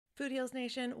Food Heals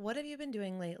Nation, what have you been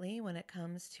doing lately when it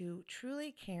comes to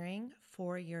truly caring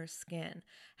for your skin?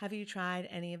 Have you tried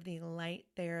any of the light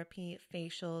therapy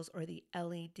facials or the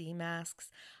LED masks?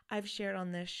 I've shared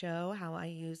on this show how I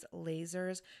use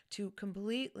lasers to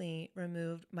completely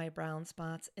remove my brown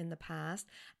spots in the past,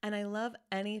 and I love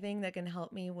anything that can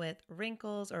help me with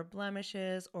wrinkles or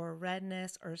blemishes or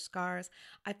redness or scars.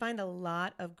 I find a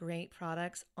lot of great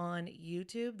products on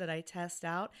YouTube that I test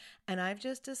out, and I've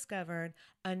just discovered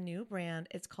a new brand.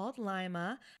 It's called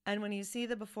Lima. And when you see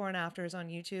the before and afters on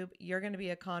YouTube, you're going to be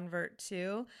a convert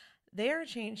too. They are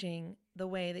changing the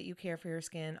way that you care for your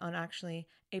skin on actually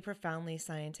a profoundly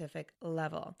scientific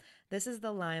level. This is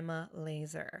the Lima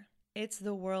laser. It's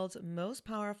the world's most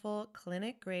powerful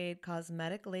clinic-grade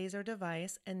cosmetic laser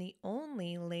device and the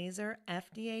only laser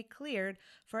FDA cleared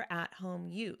for at-home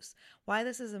use. Why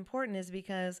this is important is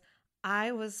because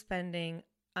I was spending,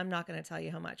 I'm not going to tell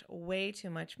you how much, way too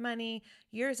much money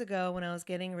years ago when I was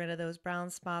getting rid of those brown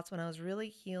spots, when I was really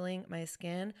healing my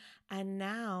skin. And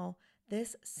now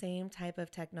this same type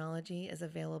of technology is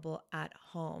available at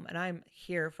home, and I'm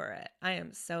here for it. I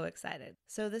am so excited.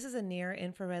 So this is a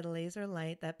near-infrared laser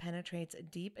light that penetrates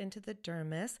deep into the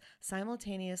dermis,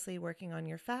 simultaneously working on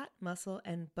your fat, muscle,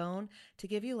 and bone to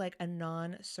give you like a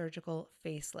non-surgical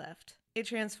facelift. It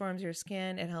transforms your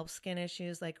skin. It helps skin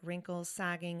issues like wrinkles,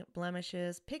 sagging,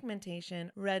 blemishes,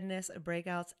 pigmentation, redness,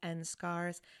 breakouts, and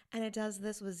scars. And it does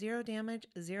this with zero damage,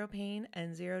 zero pain,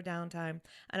 and zero downtime.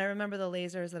 And I remember the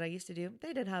lasers that I used to do,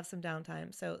 they did have some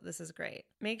downtime, so this is great.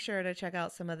 Make sure to check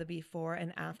out some of the before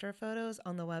and after photos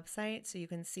on the website so you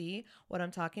can see what I'm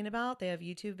talking about. They have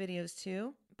YouTube videos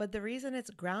too. But the reason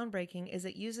it's groundbreaking is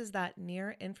it uses that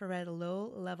near-infrared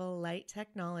low-level light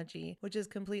technology, which is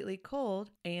completely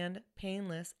cold and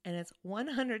painless, and it's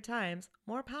 100 times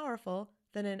more powerful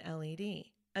than an LED.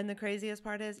 And the craziest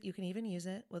part is you can even use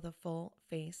it with a full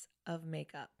face of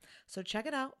makeup. So check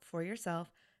it out for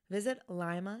yourself. Visit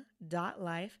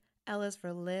lima.life. L is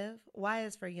for live, Y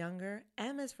is for younger,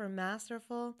 M is for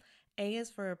masterful, A is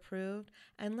for approved,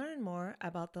 and learn more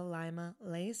about the Lima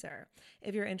laser.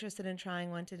 If you're interested in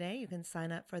trying one today, you can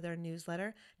sign up for their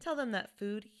newsletter. Tell them that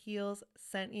Food Heals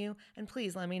sent you, and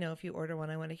please let me know if you order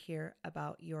one. I want to hear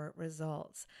about your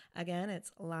results. Again,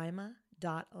 it's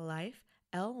lima.life,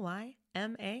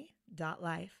 Lyma.life.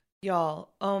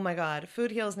 Y'all, oh my God,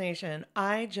 Food Heals Nation,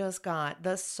 I just got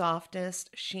the softest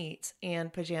sheets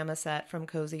and pajama set from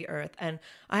Cozy Earth, and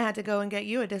I had to go and get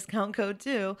you a discount code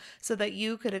too so that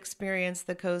you could experience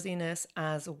the coziness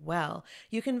as well.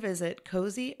 You can visit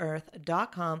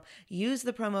CozyEarth.com, use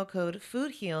the promo code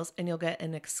FoodHeals, and you'll get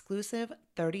an exclusive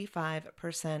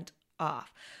 35%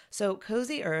 off. So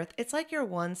Cozy Earth, it's like your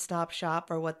one-stop shop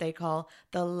for what they call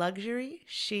the luxury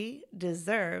she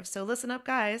deserves. So listen up,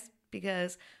 guys,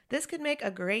 because this could make a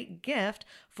great gift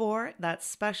for that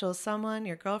special someone,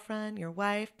 your girlfriend, your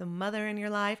wife, the mother in your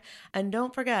life. And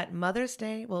don't forget, Mother's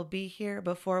Day will be here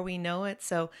before we know it.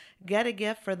 So get a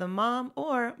gift for the mom,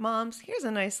 or moms, here's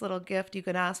a nice little gift you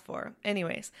could ask for.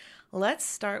 Anyways, let's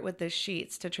start with the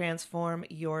sheets to transform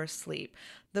your sleep.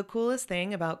 The coolest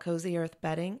thing about Cozy Earth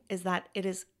bedding is that it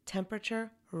is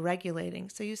temperature regulating,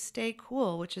 so you stay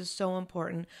cool, which is so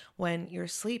important when you're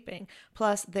sleeping.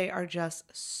 Plus, they are just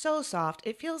so soft.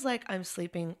 It feels like I'm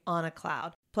sleeping on a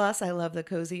cloud. Plus, I love the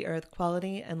Cozy Earth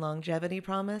quality and longevity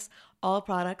promise. All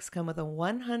products come with a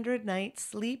 100-night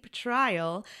sleep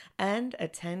trial and a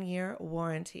 10-year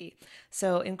warranty.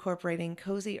 So incorporating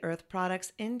Cozy Earth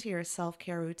products into your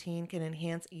self-care routine can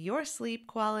enhance your sleep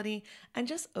quality and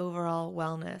just overall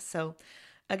wellness. So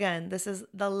again, this is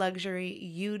the luxury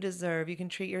you deserve. You can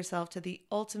treat yourself to the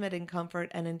ultimate in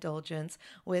comfort and indulgence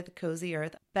with Cozy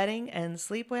Earth bedding and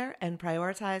sleepwear, and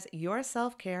prioritize your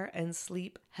self-care and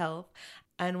sleep health.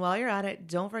 And while you're at it,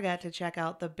 don't forget to check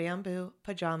out the bamboo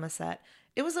pajama set.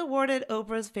 It was awarded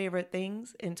Oprah's Favorite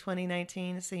Things in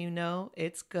 2019, so you know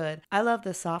it's good. I love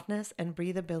the softness and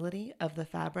breathability of the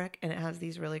fabric, and it has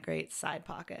these really great side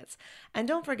pockets. And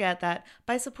don't forget that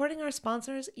by supporting our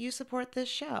sponsors, you support this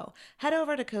show. Head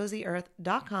over to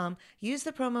CozyEarth.com, use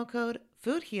the promo code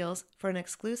FoodHeals for an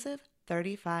exclusive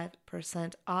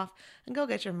 35% off, and go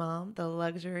get your mom the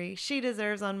luxury she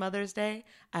deserves on Mother's Day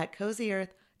at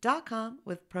CozyEarth.com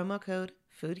with promo code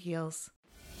FoodHeals.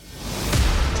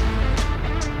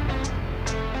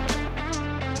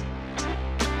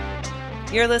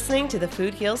 You're listening to the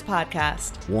Food Heals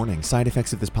Podcast. Warning, side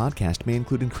effects of this podcast may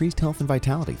include increased health and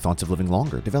vitality, thoughts of living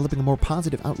longer, developing a more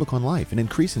positive outlook on life, an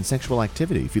increase in sexual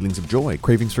activity, feelings of joy,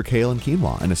 cravings for kale and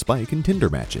quinoa, and a spike in Tinder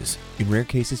matches. In rare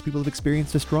cases, people have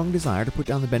experienced a strong desire to put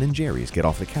down the Ben & Jerry's, get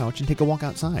off the couch, and take a walk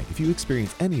outside. If you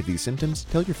experience any of these symptoms,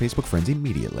 tell your Facebook friends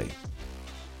immediately.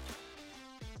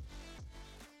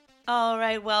 All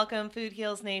right, welcome, Food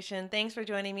Heals Nation. Thanks for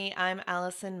joining me. I'm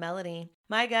Allison Melody.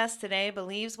 My guest today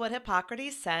believes what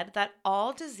Hippocrates said, that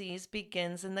all disease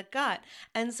begins in the gut.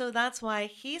 And so that's why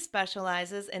he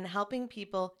specializes in helping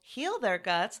people heal their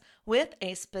guts with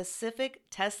a specific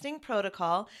testing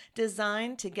protocol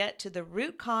designed to get to the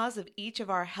root cause of each of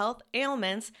our health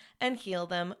ailments and heal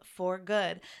them for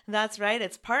good. That's right,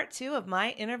 it's part 2 of my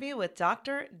interview with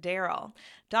Dr. Daryl.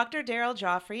 Dr. Daryl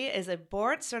Gioffre is a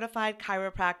board certified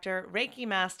chiropractor, Reiki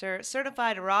master,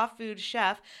 certified raw food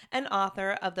chef, and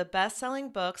author of the best selling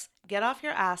books Get Off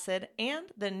Your Acid and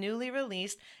the newly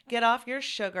released Get Off Your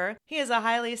Sugar. He is a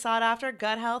highly sought after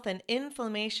gut health and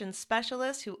inflammation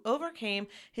specialist who overcame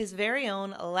his very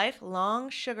own lifelong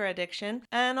sugar addiction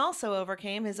and also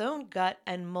overcame his own gut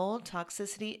and mold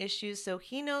toxicity issues, so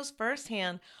he knows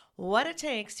firsthand what it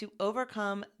takes to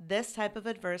overcome this type of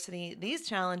adversity, these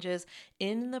challenges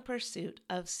in the pursuit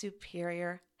of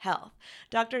superior health.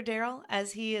 Dr. Daryl,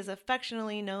 as he is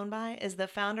affectionately known by, is the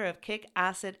founder of Kick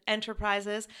Acid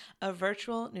Enterprises, a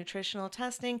virtual nutritional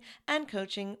testing and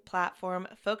coaching platform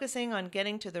focusing on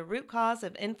getting to the root cause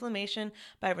of inflammation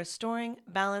by restoring,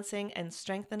 balancing, and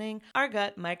strengthening our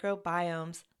gut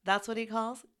microbiomes. That's what he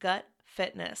calls gut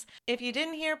fitness. If you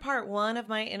didn't hear part 1 of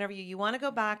my interview, you want to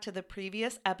go back to the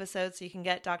previous episode so you can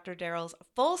get Dr. Daryl's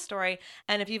full story.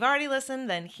 And if you've already listened,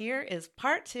 then here is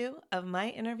part 2 of my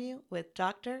interview with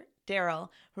Dr. Daryl.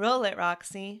 Roll it,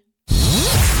 Roxy.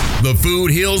 The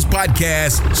Food Heals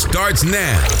Podcast starts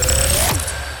now.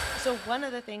 So one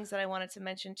of the things that I wanted to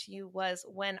mention to you was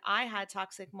when I had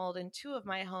toxic mold in 2 of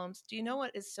my homes. Do you know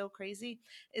what is so crazy?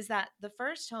 Is that the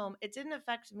first home, it didn't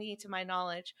affect me to my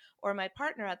knowledge or my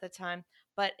partner at the time,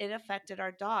 but it affected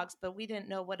our dogs, but we didn't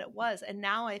know what it was. And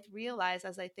now I realize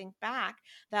as I think back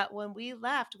that when we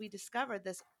left, we discovered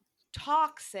this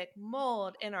toxic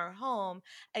mold in our home.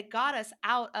 It got us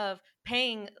out of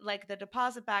paying like the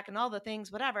deposit back and all the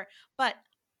things, whatever. But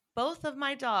both of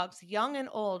my dogs, young and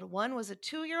old, one was a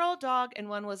 2-year-old dog and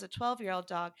one was a 12-year-old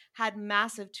dog, had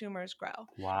massive tumors grow.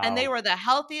 And they Wow. were the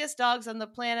healthiest dogs on the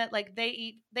planet. Like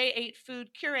they ate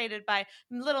food curated by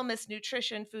Little Miss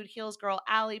Nutrition, Food Heals girl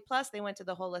Allie. Plus they went to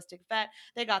the holistic vet.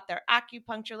 They got their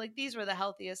acupuncture. Like these were the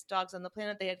healthiest dogs on the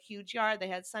planet. They had huge yard. They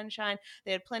had sunshine.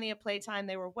 They had plenty of playtime.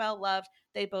 They were well loved.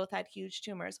 They both had huge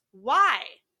tumors. Why?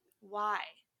 Why?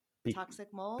 Be-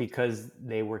 Toxic mold? because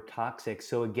they were toxic.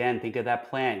 So again, think of that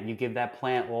plant. You give that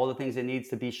plant all the things it needs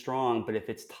to be strong, but if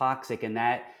it's toxic and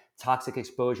that toxic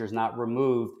exposure is not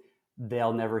removed,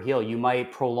 they'll never heal. You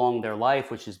might prolong their life,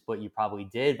 which is what you probably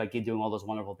did by doing all those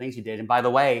wonderful things you did. And by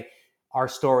the way, our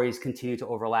stories continue to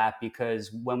overlap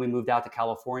because when we moved out to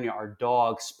California, our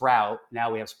dog Sprout,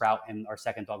 now we have Sprout and our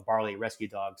second dog Barley, rescue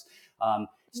dogs,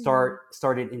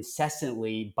 started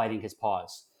incessantly biting his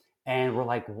paws. And we're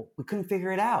like, we couldn't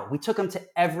figure it out. We took him to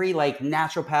every like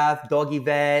naturopath, doggy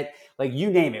vet, like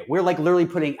you name it. We're like literally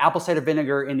putting apple cider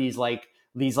vinegar in these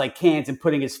cans and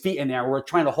putting his feet in there. We're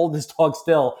trying to hold this dog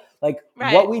still. Like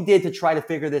what we did to try to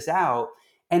figure this out.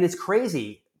 And it's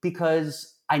crazy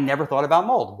because I never thought about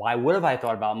mold. Why would have I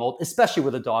thought about mold, especially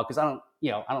with a dog? Because I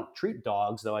don't treat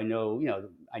dogs, though I know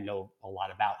a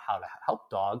lot about how to help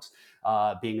dogs,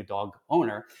 being a dog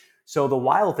owner. So the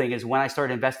wild thing is when I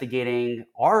started investigating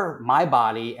my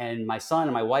body and my son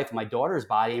and my wife and my daughter's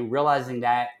body and realizing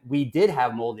that we did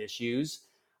have mold issues,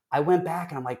 I went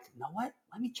back and I'm like, you know what?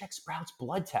 Let me check Sprout's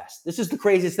blood test. This is the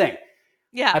craziest thing.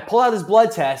 Yeah. I pull out his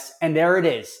blood test and there it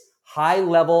is. High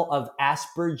level of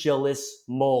Aspergillus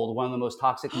mold, one of the most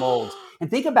toxic molds. And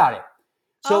think about it.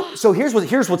 So here's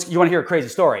what you want to hear a crazy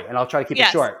story, and I'll try to keep it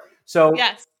short. So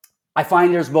I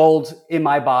find there's mold in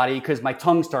my body because my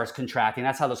tongue starts contracting.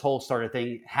 That's how this whole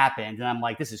thing happened. And I'm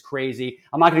like, this is crazy.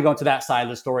 I'm not going to go into that side of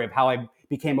the story of how I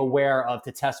became aware of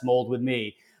to test mold with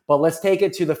me. But let's take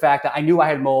it to the fact that I knew I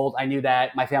had mold. I knew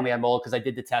that my family had mold because I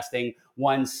did the testing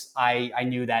once I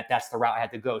knew that that's the route I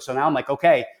had to go. So now I'm like,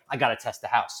 okay, I got to test the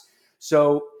house.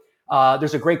 So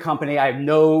there's a great company. I have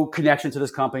no connection to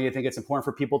this company. I think it's important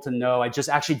for people to know. I just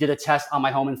actually did a test on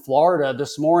my home in Florida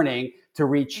this morning to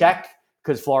recheck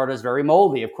because Florida is very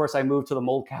moldy. Of course, I moved to the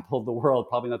mold capital of the world.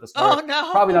 Probably not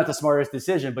the smartest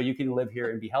decision, but you can live here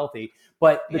and be healthy.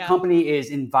 But the company is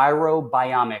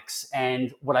EnviroBiomics.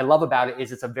 And what I love about it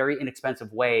is it's a very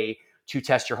inexpensive way to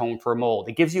test your home for mold.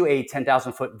 It gives you a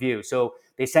 10,000 foot view. So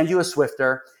they send you a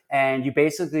Swifter and you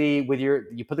basically,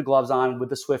 you put the gloves on with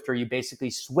the Swifter, you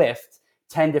basically swift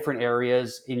 10 different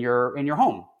areas in your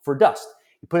home for dust.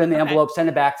 You put it in the envelope, send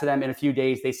it back to them. In a few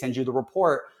days, they send you the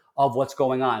report of what's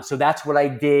going on. So that's what I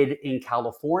did in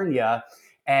California.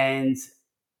 And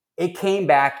it came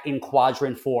back in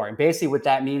quadrant 4. And basically what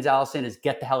that means, Allison, is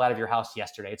get the hell out of your house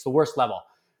yesterday. It's the worst level.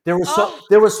 Oh,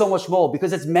 There was so much mold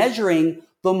because it's measuring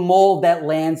the mold that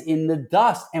lands in the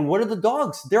dust. And what are the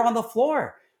dogs? They're on the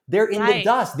floor. They're in the right.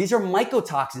 dust. These are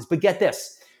mycotoxins. But get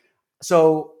this.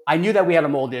 So I knew that we had a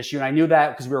mold issue, and I knew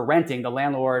that because we were renting. The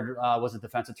landlord was a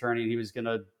defense attorney, and he was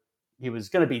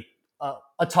gonna be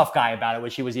a tough guy about it,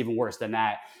 which he was even worse than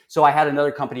that. So I had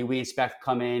another company we inspect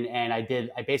come in, and I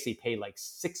basically paid like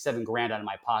 6-7 grand out of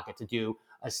my pocket to do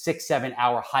a 6-7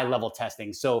 hour high level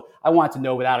testing. So I wanted to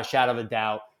know without a shadow of a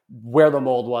doubt where the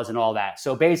mold was and all that.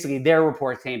 So basically, their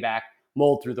report came back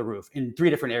mold through the roof in 3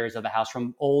 different areas of the house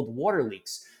from old water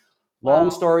leaks. Long Wow.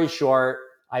 story short,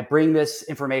 I bring this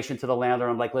information to the landlord.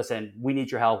 I'm like, listen, we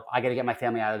need your help. I got to get my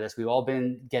family out of this. We've all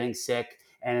been getting sick,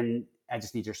 and I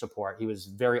just need your support. He was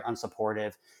very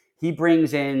unsupportive. He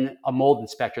brings in a mold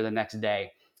inspector the next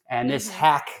day, and this Mm-hmm.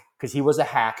 hack, because he was a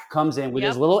hack, comes in with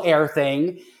his Yep. little air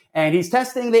thing, and he's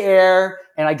testing the air.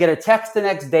 And I get a text the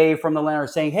next day from the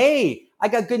landlord saying, hey, I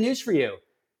got good news for you.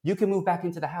 You can move back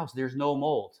into the house. There's no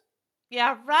mold.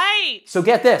 Yeah, right. So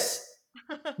get this.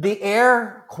 The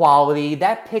air quality,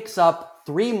 that picks up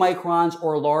 3 microns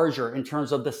or larger in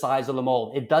terms of the size of the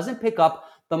mold. It doesn't pick up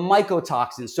the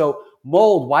mycotoxins. So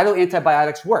mold, why do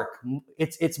antibiotics work?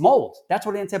 It's mold. That's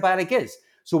what an antibiotic is.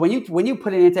 So when you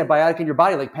put an antibiotic in your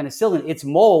body like penicillin, it's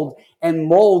mold, and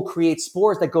mold creates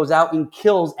spores that goes out and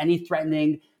kills any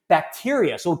threatening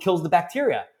bacteria. So it kills the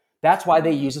bacteria. That's why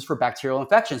they use this for bacterial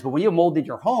infections. But when you have mold in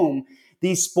your home,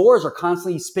 these spores are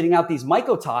constantly spitting out these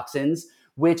mycotoxins,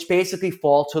 which basically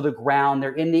fall to the ground.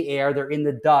 They're in the air, they're in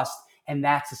the dust, and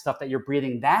that's the stuff that you're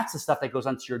breathing. That's the stuff that goes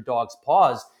onto your dog's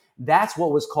paws. That's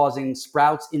what was causing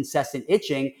Sprout's incessant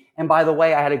itching. And by the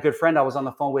way, I had a good friend I was on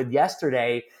the phone with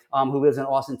yesterday who lives in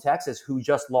Austin, Texas, who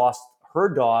just lost her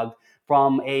dog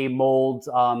from a mold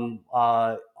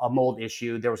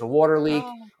issue. There was a water leak,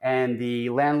 Oh, and the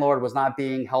landlord was not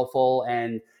being helpful,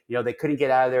 and they couldn't get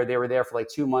out of there. They were there for like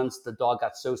 2 months. The dog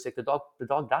got so sick. The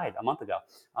dog died a month ago.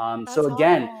 So that's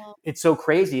again, awful. it's so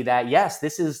crazy that yes,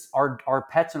 this is our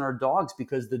pets and our dogs,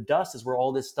 because the dust is where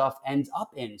all this stuff ends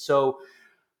up in. So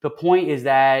the point is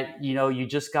that you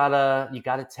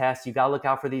gotta test, you gotta look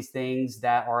out for these things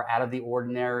that are out of the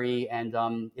ordinary, and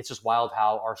it's just wild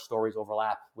how our stories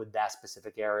overlap with that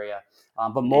specific area.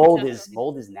 But It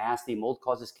mold is nasty. Mold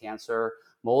causes cancer.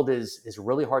 Mold is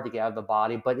really hard to get out of the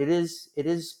body, but it is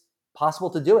possible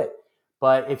to do it.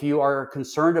 But if you are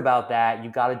concerned about that,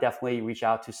 you got to definitely reach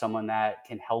out to someone that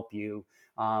can help you.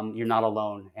 You're not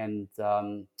alone, and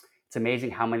it's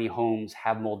amazing how many homes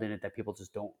have mold in it that people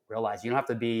just don't realize. You don't have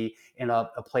to be in a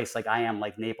place like I am,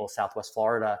 like Naples, Southwest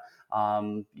Florida.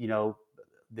 Um, you know,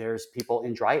 there's people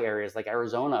in dry areas like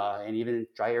Arizona and even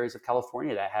dry areas of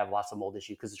California that have lots of mold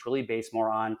issues, because it's really based more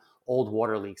on old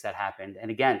water leaks that happened.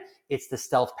 And again, it's the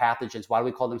stealth pathogens. Why do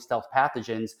we call them stealth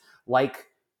pathogens? Like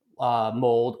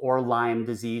mold or Lyme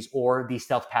disease, or these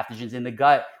stealth pathogens in the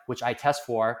gut, which I test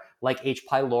for, like H.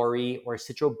 pylori or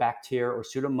Citrobacter or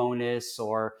Pseudomonas,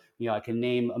 or I can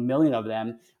name a million of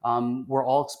them. We're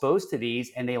all exposed to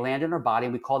these, and they land in our body,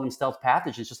 and we call them stealth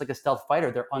pathogens, just like a stealth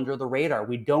fighter. They're under the radar.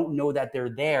 We don't know that they're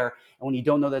there, and when you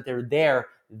don't know that they're there,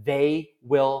 they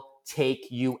will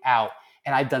take you out.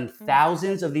 And I've done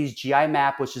thousands of these GI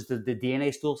map, which is the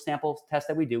DNA stool sample test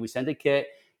that we do. We send a kit.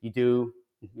 You do,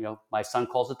 my son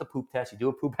calls it the poop test. You do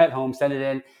a poop at home, send it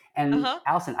in. And Uh-huh.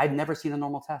 Allison, I've never seen a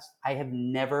normal test. I have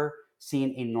never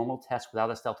seen a normal test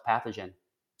without a stealth pathogen.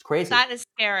 It's crazy. That is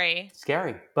scary.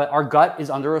 Scary. But our gut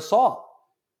is under assault.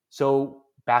 So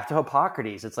back to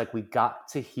Hippocrates, it's like we got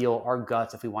to heal our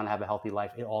guts if we want to have a healthy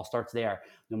life. It all starts there.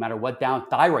 No matter what,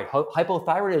 thyroid,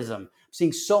 hypothyroidism. I'm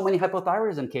seeing so many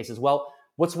hypothyroidism cases. Well,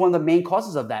 what's one of the main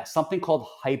causes of that? Something called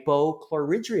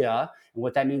hypochlorhydria. And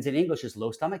what that means in English is low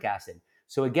stomach acid.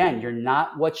 So again, you're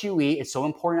not what you eat. It's so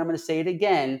important. I'm going to say it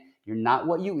again. You're not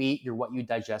what you eat. You're what you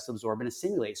digest, absorb, and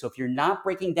assimilate. So if you're not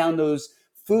breaking down those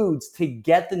foods to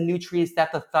get the nutrients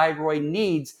that the thyroid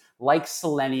needs, like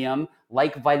selenium,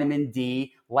 like vitamin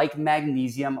D, like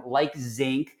magnesium, like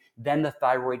zinc, then the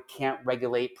thyroid can't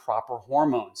regulate proper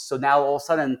hormones. So now all of a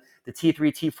sudden, the T3,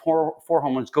 T4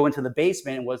 hormones go into the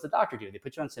basement, and what does the doctor do? They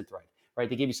put you on Synthroid, right?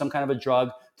 They give you some kind of a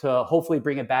drug to hopefully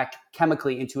bring it back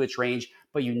chemically into its range,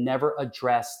 but you never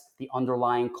address the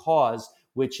underlying cause,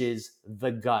 which is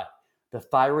the gut. The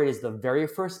thyroid is the very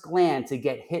first gland to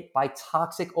get hit by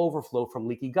toxic overflow from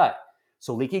leaky gut.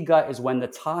 So leaky gut is when the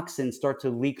toxins start to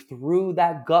leak through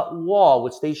that gut wall,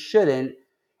 which they shouldn't,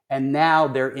 and now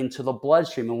they're into the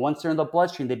bloodstream. And once they're in the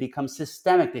bloodstream, they become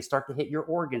systemic. They start to hit your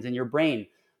organs and your brain.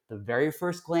 The very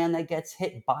first gland that gets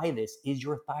hit by this is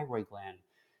your thyroid gland.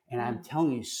 And I'm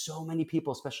telling you, so many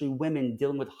people, especially women,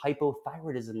 dealing with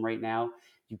hypothyroidism right now,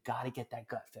 you got to get that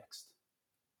gut fixed.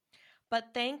 But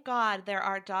thank God there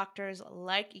are doctors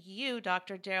like you,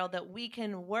 Dr. Daryl, that we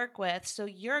can work with. So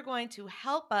you're going to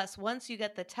help us once you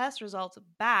get the test results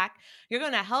back. You're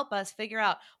going to help us figure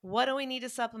out, what do we need to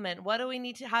supplement? What do we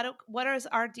need to, what does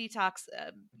our detox,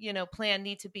 plan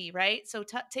need to be, right? So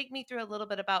take me through a little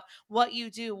bit about what you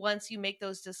do once you make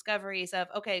those discoveries of,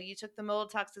 okay, you took the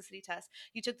mold toxicity test,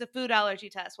 you took the food allergy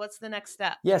test. What's the next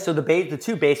step? Yeah, so the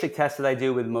two basic tests that I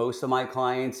do with most of my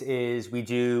clients is we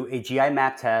do a GI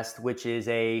map test, which is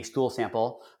a stool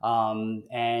sample,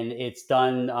 and it's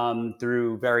done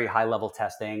through very high level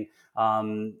testing,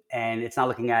 and it's not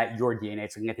looking at your DNA;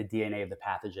 it's looking at the DNA of the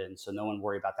pathogen. So no one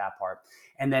worry about that part.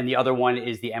 And then the other one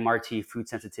is the MRT food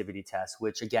sensitivity test,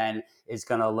 which again is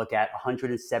going to look at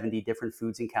 170 different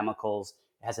foods and chemicals.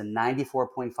 It has a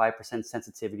 94.5%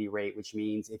 sensitivity rate, which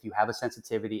means if you have a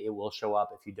sensitivity, it will show up.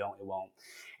 If you don't, it won't.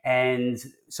 And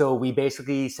so we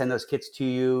basically send those kits to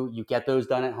you. You get those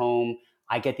done at home.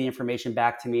 I get the information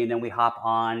back to me, and then we hop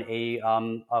on a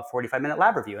 45-minute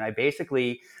lab review. And I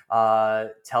basically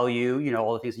tell you,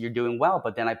 all the things that you're doing well,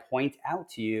 but then I point out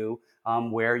to you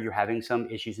where you're having some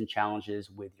issues and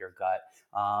challenges with your gut.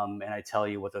 And I tell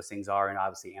you what those things are, and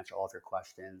obviously answer all of your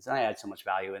questions. And I add so much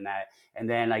value in that. And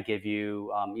then I give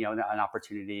you, an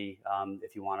opportunity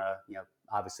if you want to,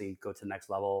 obviously go to the next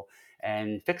level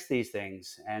and fix these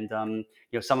things. And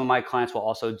some of my clients will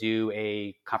also do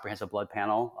a comprehensive blood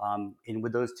panel in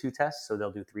with those two tests, so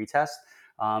they'll do 3 tests.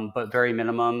 But very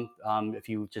minimum. If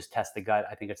you just test the gut,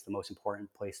 I think it's the most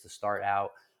important place to start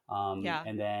out. Yeah.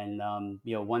 And then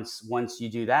once you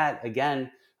do that, again,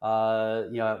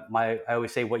 I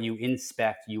always say, what you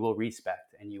inspect, you will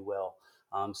respect, and you will.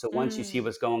 So once you see Mm.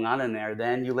 what's going on in there,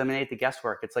 then you eliminate the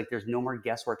guesswork. It's like there's no more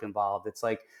guesswork involved. It's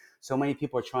like so many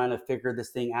people are trying to figure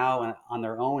this thing out on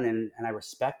their own, and I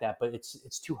respect that, but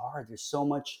it's too hard. There's so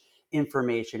much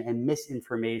information and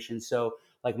misinformation. So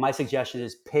like my suggestion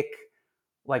is pick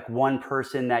like one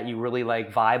person that you really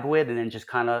like vibe with, and then just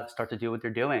kind of start to do what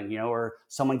they're doing, or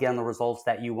someone getting the results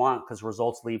that you want, because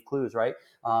results leave clues, right?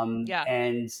 Yeah.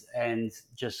 And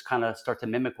just kind of start to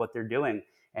mimic what they're doing,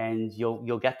 and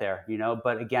you'll get there,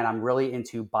 But again, I'm really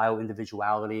into bio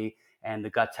individuality and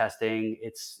the gut testing.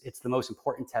 It's the most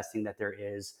important testing that there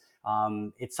is.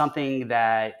 It's something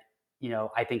that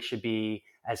I think should be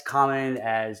as common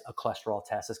as a cholesterol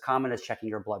test, as common as checking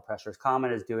your blood pressure, as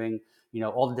common as doing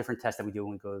all the different tests that we do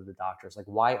when we go to the doctors. Like,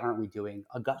 why aren't we doing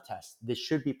a gut test? This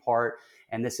should be part,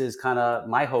 and this is kind of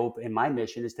my hope and my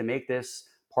mission, is to make this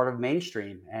part of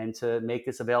mainstream and to make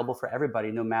this available for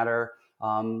everybody, no matter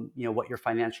what your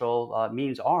financial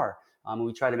means are.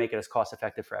 We try to make it as cost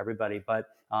effective for everybody, but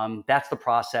that's the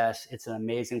process. It's an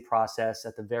amazing process.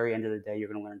 At the very end of the day, you're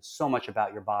going to learn so much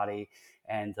about your body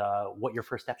and what your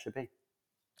first step should be.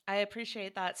 I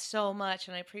appreciate that so much.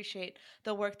 And I appreciate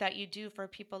the work that you do for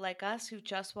people like us who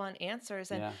just want answers.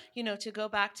 And, Yeah. to go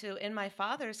back to in my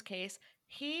father's case,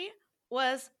 he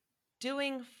was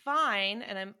doing fine.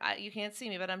 And you can't see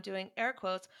me, but I'm doing air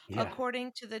quotes. Yeah.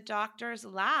 According to the doctor's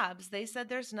labs, they said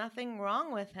there's nothing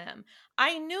wrong with him.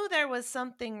 I knew there was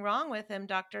something wrong with him,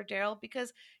 Dr. Daryl,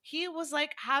 because he was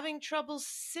like having trouble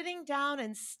sitting down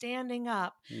and standing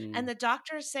up. And Mm. the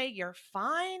doctors say, you're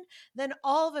fine. Then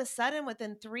all of a sudden,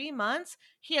 within 3 months,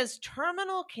 he has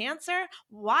terminal cancer.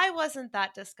 Why wasn't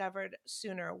that discovered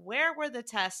sooner? Where were the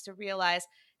tests to realize,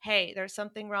 hey, there's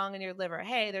something wrong in your liver.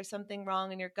 Hey, there's something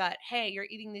wrong in your gut. Hey, you're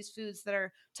eating these foods that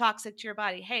are toxic to your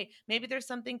body. Hey, maybe there's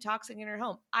something toxic in your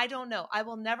home. I don't know. I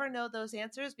will never know those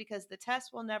answers because the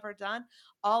test will never done.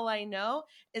 All I know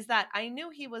is that I knew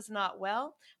he was not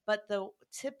well, but the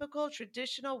typical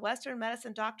traditional Western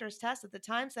medicine doctor's test at the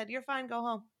time said, you're fine, go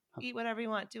home. Eat whatever you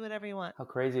want, do whatever you want. How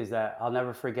crazy is that? I'll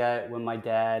never forget when my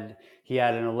dad, he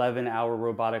had an 11-hour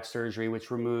robotic surgery, which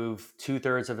removed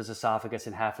 2/3 of his esophagus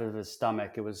and half of his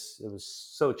stomach. It was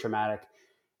so traumatic.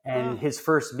 And Oh, his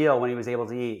first meal when he was able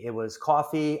to eat, it was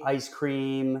coffee, ice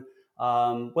cream.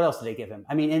 What else did they give him?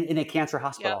 I mean, in a cancer yep,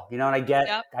 hospital, and I get,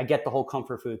 yep. I get the whole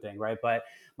comfort food thing, right? But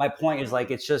my point is, like,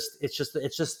 it's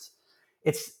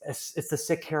the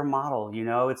sick care model.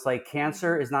 It's like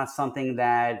cancer Mhm. is not something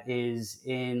that is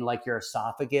in like your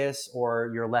esophagus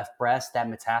or your left breast that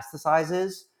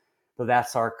metastasizes, though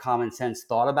that's our common sense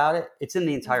thought about it. It's in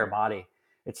the entire Mhm. body.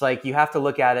 It's like you have to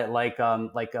look at it like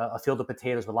a field of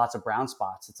potatoes with lots of brown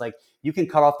spots. It's like you can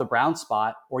cut off the brown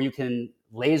spot, or you can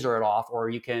laser it off, or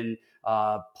you can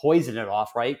poison it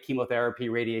off, right? Chemotherapy,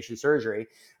 radiation, surgery,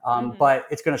 Mhm. but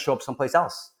it's going to show up someplace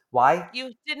else. Why?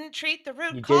 You didn't treat the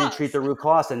root You didn't treat cause. the root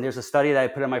cause. And there's a study that I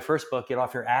put in my first book, Get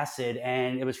Off Your Acid,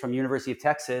 and it was from University of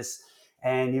Texas,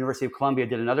 and University of Columbia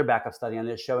did another backup study on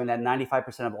this, showing that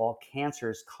 95% of all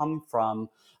cancers come from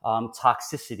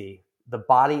toxicity, the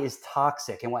body is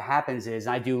toxic. And what happens is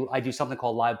I do something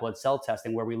called live blood cell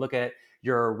testing, where we look at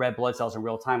your red blood cells in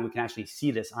real time. We can actually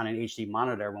see this on an HD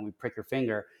monitor when we prick your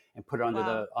finger and put it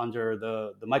under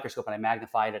the microscope, and I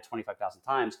magnify it at 25,000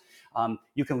 times.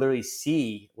 You can literally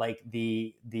see like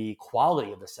the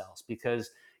quality of the cells,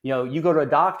 because you go to a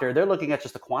doctor, they're looking at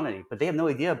just the quantity, but they have no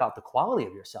idea about the quality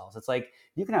of your cells. It's like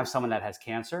you can have someone that has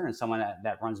cancer and someone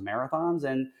that runs marathons,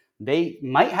 and they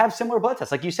might have similar blood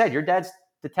tests. Like you said,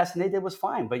 the testing they did was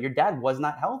fine, but your dad was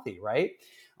not healthy, right?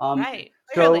 Right.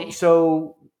 Clearly.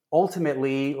 So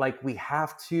ultimately, like, we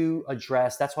have to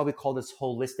address, that's why we call this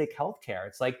holistic healthcare.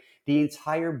 It's like the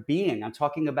entire being. I'm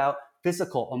talking about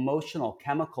physical, emotional,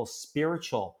 chemical,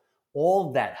 spiritual.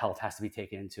 All that health has to be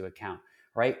taken into account,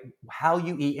 right? How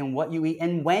you eat and what you eat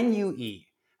and when you eat,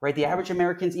 right? The average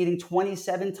American's eating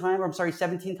 17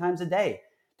 times a day.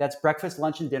 That's breakfast,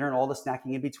 lunch, and dinner, and all the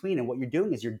snacking in between. And what you're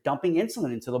doing is you're dumping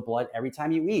insulin into the blood every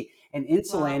time you eat. And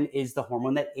insulin is the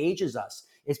hormone that ages us.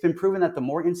 It's been proven that the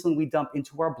more insulin we dump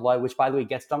into our blood, which, by the way,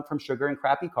 gets dumped from sugar and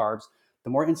crappy carbs,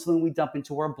 the more insulin we dump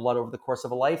into our blood over the course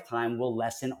of a lifetime will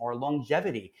lessen our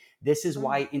longevity. This is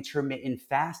why intermittent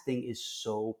fasting is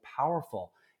so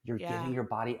powerful. You're giving your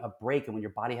body a break. And when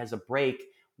your body has a break,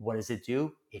 what does it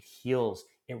do? It heals.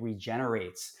 It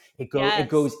regenerates. It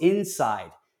goes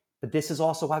inside. But this is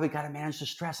also why we got to manage the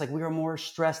stress. Like, we are more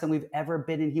stressed than we've ever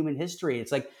been in human history.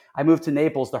 It's like, I moved to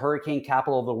Naples, the hurricane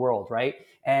capital of the world, right?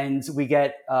 And we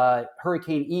get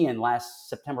Hurricane Ian last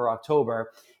September,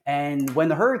 October. And when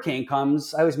the hurricane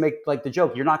comes, I always make like the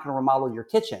joke, you're not going to remodel your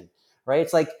kitchen, right?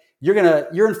 It's like, you're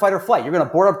in fight or flight. You're going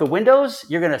to board up the windows.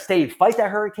 You're going to stay and fight that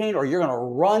hurricane, or you're going to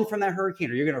run from that hurricane,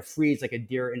 or you're going to freeze like a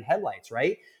deer in headlights,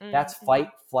 right? That's fight,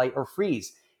 flight, or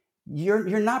freeze.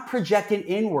 You're not projecting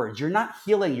inwards. You're not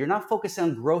healing. You're not focusing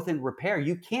on growth and repair.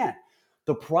 You can't.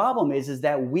 The problem is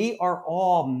that we are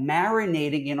all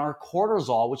marinating in our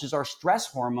cortisol, which is our stress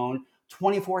hormone,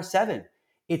 24/7.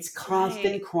 It's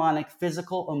constant, chronic,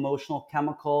 physical, emotional,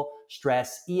 chemical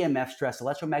stress, EMF stress,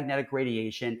 electromagnetic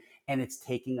radiation, and it's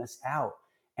taking us out.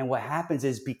 And what happens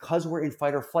is, because we're in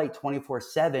fight or flight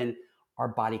 24/7, our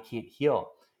body can't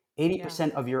heal.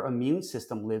 80% of your immune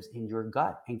system lives in your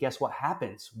gut. And guess what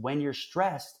happens? When you're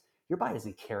stressed, your body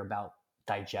doesn't care about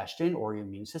digestion or your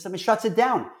immune system. It shuts it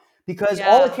down, because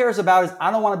all it cares about is, I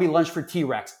don't want to be lunch for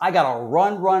T-Rex. I got to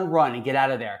run and get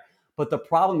out of there. But the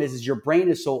problem is your brain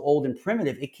is so old and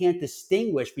primitive, it can't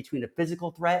distinguish between a physical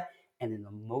threat and an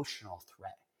emotional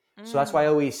threat. So that's why I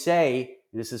always say,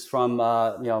 this is from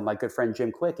my good friend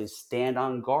Jim Quick, is stand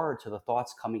on guard to the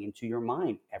thoughts coming into your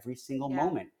mind every single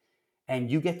moment. And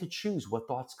you get to choose what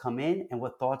thoughts come in and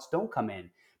what thoughts don't come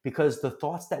in, because the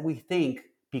thoughts that we think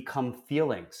become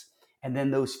feelings, and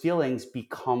then those feelings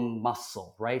become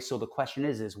muscle, right? So the question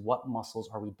is what muscles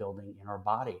are we building in our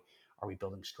body? Are we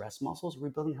building stress muscles? Or are we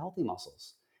building healthy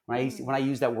muscles? When I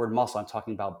use that word muscle, I'm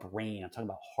talking about brain, I'm talking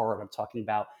about heart, I'm talking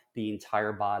about the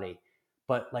entire body.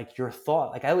 But like your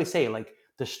thought, like I always say, like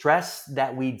the stress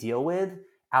that we deal with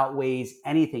outweighs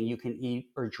anything you can eat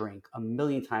or drink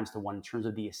 1,000,000 times to one in terms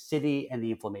of the acidity and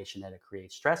the inflammation that it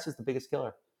creates. Stress is the biggest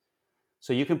killer.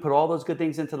 So you can put all those good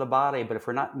things into the body, but if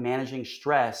we're not managing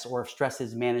stress, or if stress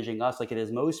is managing us like it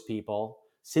is most people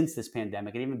since this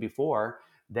pandemic and even before,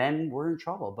 then we're in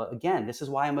trouble. But again, this is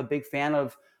why I'm a big fan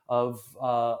of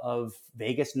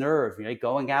vagus nerve,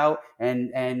 going out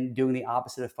and doing the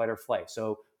opposite of fight or flight.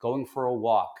 So going for a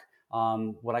walk,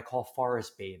 what I call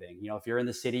forest bathing. If you're in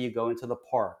the city, you go into the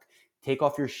park, take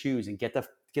off your shoes and get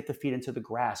the feet into the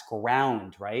grass,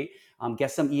 ground, right?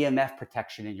 Get some EMF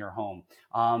protection in your home.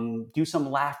 Do some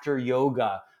laughter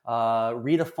yoga.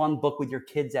 Read a fun book with your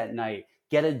kids at night.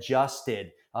 Get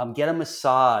adjusted. Get a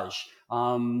massage.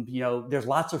 There's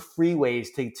lots of free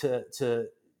ways to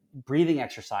breathing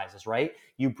exercises, right?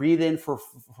 You breathe in for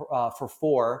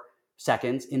 4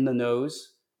 seconds in the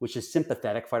nose, which is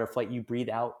sympathetic fight or flight. You breathe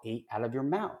out 8 out of your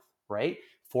mouth, right?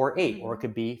 4-8, or it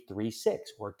could be 3-6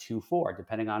 or 2-4,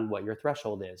 depending on what your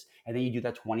threshold is. And then you do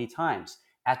that 20 times.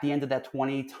 At the end of that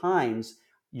 20 times,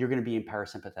 you're going to be in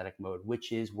parasympathetic mode,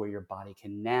 which is where your body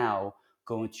can now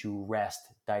go into rest,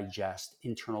 digest,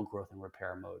 internal growth and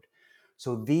repair mode.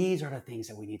 So these are the things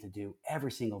that we need to do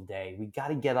every single day. We got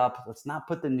to get up. Let's not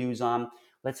put the news on.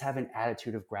 Let's have an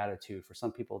attitude of gratitude. For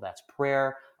some people, that's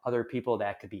prayer. Other people,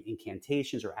 that could be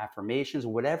incantations or affirmations,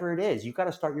 whatever it is. You've got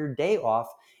to start your day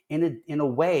off in a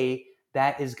way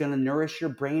that is going to nourish your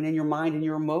brain and your mind and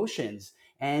your emotions.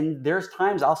 And there's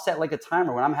times I'll set like a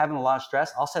timer when I'm having a lot of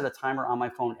stress. I'll set a timer on my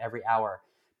phone every hour,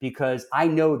 because I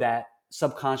know that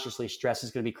subconsciously stress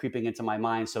is going to be creeping into my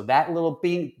mind. So that little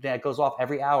being that goes off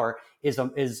every hour is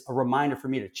a reminder for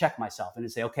me to check myself and to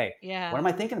say, okay, what Yeah. am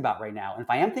I thinking about right now? And if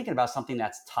I am thinking about something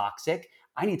that's toxic,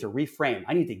 I need to reframe.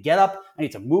 I need to get up. I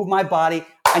need to move my body.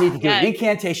 I need to do an Yes.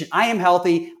 incantation. I am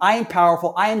healthy. I am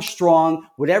powerful. I am strong,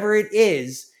 whatever it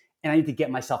is. And I need to get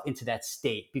myself into that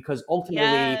state, because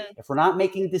ultimately, Yes. if we're not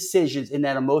making decisions in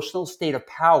that emotional state of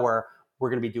power, we're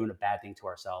going to be doing a bad thing to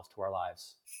ourselves, to our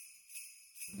lives.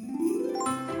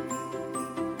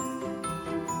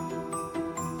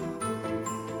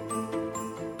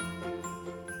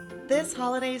 This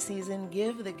holiday season,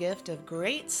 give the gift of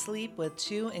great sleep with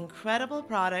 2 incredible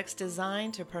products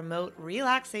designed to promote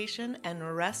relaxation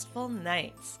and restful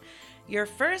nights. Your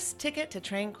first ticket to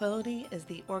tranquility is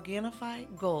the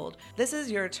Organifi Gold. This is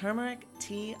your turmeric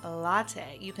tea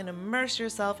latte. You can immerse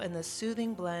yourself in the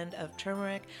soothing blend of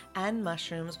turmeric and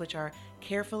mushrooms, which are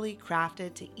carefully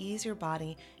crafted to ease your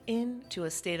body into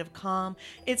a state of calm.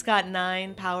 It's got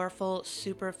 9 powerful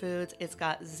superfoods. It's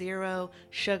got 0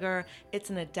 sugar.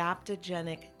 It's an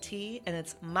adaptogenic tea, and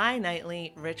it's my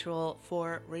nightly ritual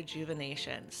for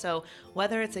rejuvenation. So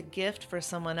whether it's a gift for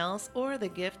someone else or the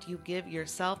gift you give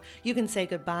yourself, you can say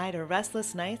goodbye to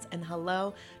restless nights and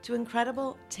hello to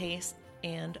incredible taste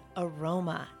and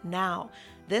aroma. Now,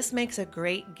 this makes a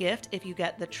great gift if you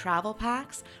get the travel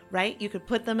packs, right? You could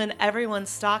put them in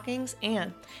everyone's stockings.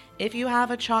 And if you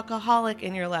have a chocoholic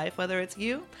in your life, whether it's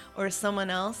you or someone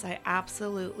else, I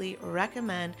absolutely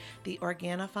recommend the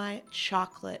Organifi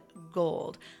Chocolate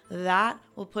Gold. That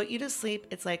will put you to sleep.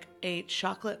 It's like a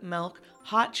chocolate milk,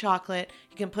 hot chocolate.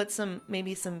 You can put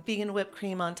maybe some vegan whipped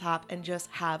cream on top and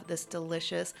just have this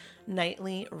delicious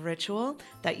nightly ritual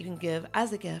that you can give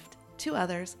as a gift to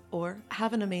others or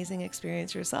have an amazing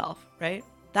experience yourself, right?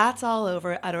 That's all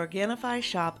over at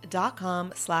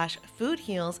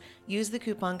OrganifiShop.com/foodheals. Use the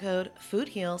coupon code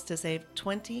FOODHEALS to save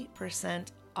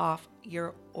 20% off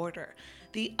your order.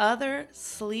 The other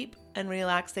sleep and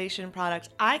relaxation product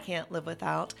I can't live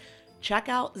without, check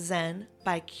out Zen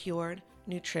by Cured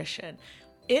Nutrition.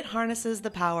 It harnesses the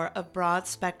power of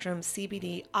broad-spectrum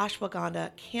CBD,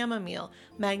 ashwagandha, chamomile,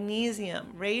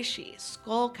 magnesium, reishi,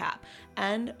 skullcap,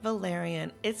 and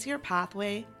valerian. It's your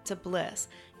pathway to bliss.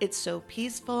 It's so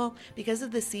peaceful because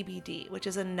of the CBD, which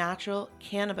is a natural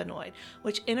cannabinoid,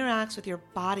 which interacts with your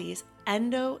body's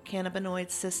endocannabinoid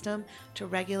system to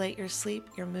regulate your sleep,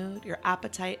 your mood, your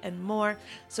appetite, and more.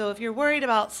 So if you're worried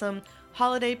about some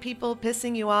holiday people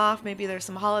pissing you off, maybe there's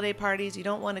some holiday parties you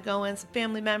don't want to go in, some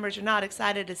family members you're not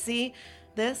excited to see,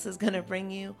 this is going to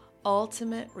bring you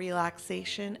ultimate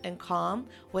relaxation and calm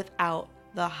without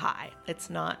the high. It's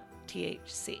not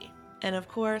THC. And of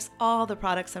course, all the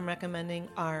products I'm recommending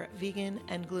are vegan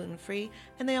and gluten-free,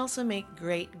 and they also make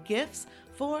great gifts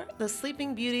for the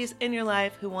sleeping beauties in your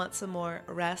life who want some more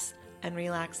rest and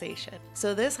relaxation.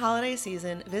 So this holiday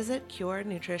season, visit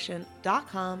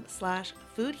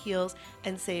curenutrition.com/foodheals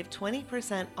and save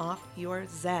 20% off your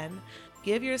Zen.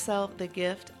 Give yourself the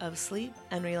gift of sleep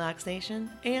and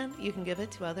relaxation, and you can give it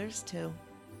to others too.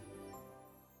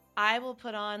 I will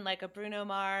put on like a Bruno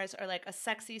Mars or like a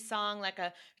sexy song, like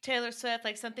a Taylor Swift,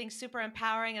 like something super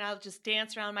empowering, and I'll just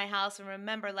dance around my house and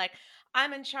remember, like,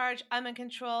 I'm in charge, I'm in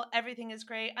control, everything is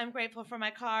great, I'm grateful for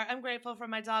my car, I'm grateful for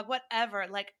my dog, whatever.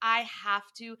 Like, I have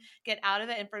to get out of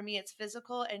it, and for me it's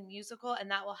physical and musical,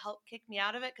 and that will help kick me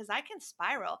out of it because I can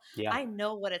spiral. Yeah. I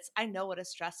know what a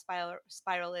stress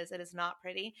spiral is. It is not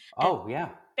pretty. And Oh,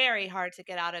 yeah. very hard to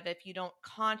get out of if you don't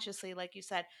consciously, like you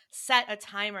said, set a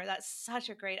timer. That's such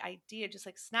a great idea. Just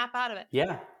like snap out of it.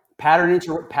 Yeah. Pattern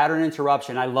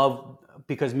interruption. I love,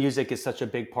 because music is such a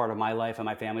big part of my life and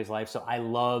my family's life. So I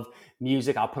love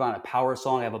music. I'll put on a power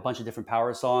song. I have a bunch of different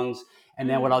power songs. And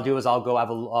then what I'll do is I'll go have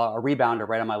a rebounder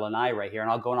right on my lanai right here. And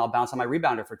I'll go and I'll bounce on my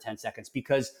rebounder for 10 seconds,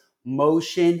 because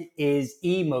motion is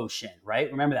emotion,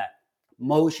 right? Remember that.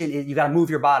 Motion is, you got to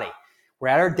move your body. We're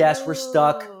at our desk, we're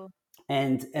stuck.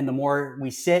 And the more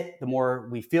we sit, the more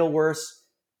we feel worse.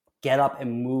 Get up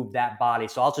and move that body.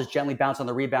 So I'll just gently bounce on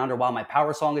the rebounder while my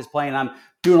power song is playing. I'm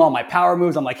doing all my power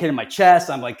moves. I'm like hitting my chest.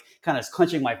 I'm like kind of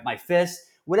clenching my fist,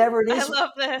 whatever it is. I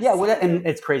love this. Yeah. And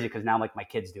it's crazy because now like my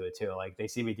kids do it too. Like they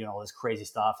see me doing all this crazy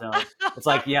stuff. And like, it's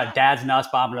like, yeah, dad's nuts,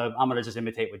 but I'm going to just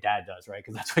imitate what dad does. Right.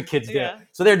 Because that's what kids do. Yeah.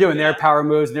 So they're doing their power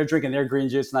moves and they're drinking their green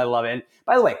juice. And I love it. And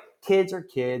by the way, kids are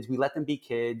kids. We let them be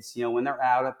kids. You know, when they're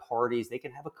out at parties, they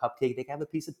can have a cupcake. They can have a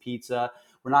piece of pizza.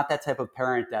 We're not that type of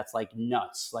parent that's like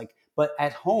nuts. Like, but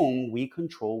at home, we can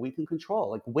control.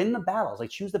 Like, win the battles.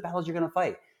 Like, choose the battles you're going to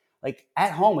fight. Like,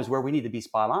 at home is where we need to be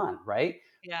spot on, right?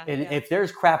 Yeah. And if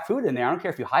there's crap food in there, I don't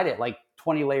care if you hide it like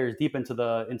 20 layers deep into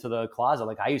the closet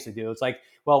like I used to do. It's like,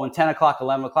 well, when 10 o'clock,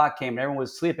 11 o'clock came and everyone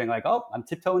was sleeping, like, oh, I'm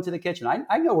tiptoeing to the kitchen.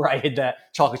 I know where I hid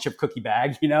that chocolate chip cookie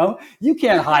bag. You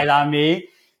can't hide on me.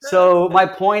 So my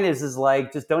point is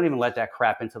like, just don't even let that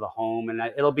crap into the home. And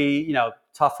it'll be,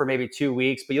 tough for maybe 2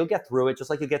 weeks, but you'll get through it just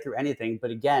like you get through anything.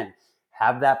 But again,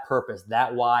 have that purpose,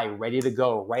 that why, ready to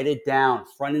go. Write it down,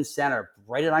 front and center.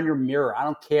 Write it on your mirror. I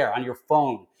don't care, on your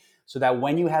phone. So that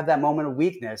when you have that moment of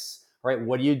weakness, right,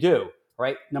 what do?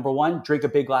 Right? Number one, drink a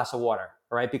big glass of water,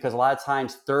 right? Because a lot of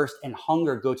times thirst and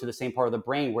hunger go to the same part of the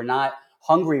brain. We're not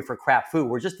hungry for crap food.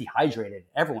 We're just dehydrated.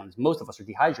 Most of us are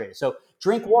dehydrated. So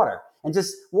drink water, and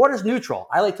just water's neutral.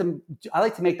 I like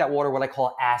to make that water what I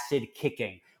call acid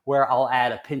kicking, where I'll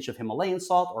add a pinch of Himalayan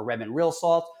salt or Redmond real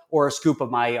salt, or a scoop of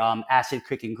my acid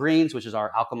kicking greens, which is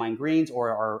our alkaline greens, or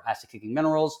our acid kicking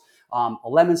minerals, a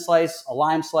lemon slice, a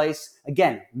lime slice.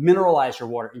 Again, mineralize your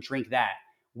water and drink that.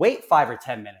 Wait 5 or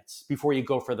 10 minutes before you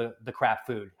go for the crap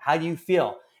food. How do you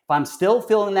feel? If I'm still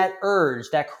feeling that urge,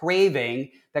 that craving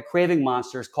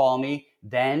monster is calling me,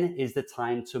 then is the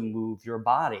time to move your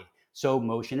body. So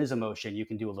motion is emotion. You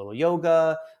can do a little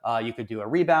yoga. You could do a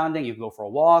rebounding. You can go for a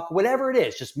walk, whatever it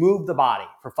is. Just move the body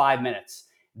for 5 minutes.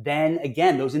 Then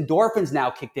again, those endorphins now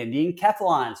kicked in, the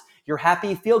enkephalons, your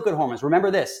happy feel-good hormones.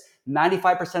 Remember this,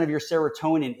 95% of your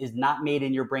serotonin is not made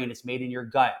in your brain. It's made in your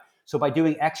gut. So by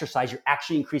doing exercise, you're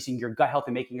actually increasing your gut health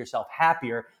and making yourself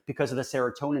happier because of the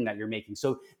serotonin that you're making.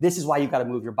 So this is why you got to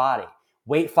move your body.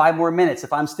 Wait 5 more minutes.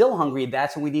 If I'm still hungry,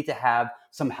 that's when we need to have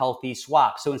some healthy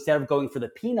swaps. So instead of going for the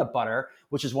peanut butter,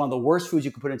 which is one of the worst foods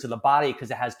you can put into the body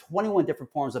because it has 21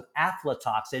 different forms of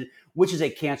aflatoxin, which is a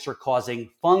cancer-causing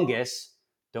fungus.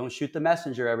 Don't shoot the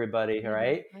messenger, everybody, all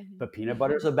right? But peanut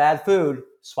butter is a bad food.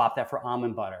 Swap that for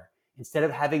almond butter. Instead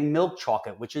of having milk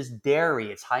chocolate, which is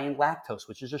dairy, it's high in lactose,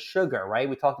 which is a sugar, right?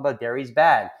 We talked about dairy's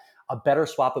bad. A better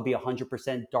swap would be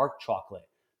 100% dark chocolate.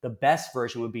 The best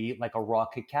version would be like a raw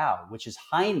cacao, which is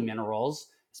high in minerals,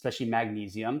 especially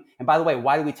magnesium. And by the way,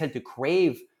 why do we tend to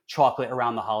crave chocolate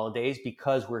around the holidays?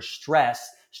 Because we're stressed.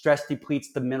 Stress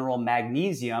depletes the mineral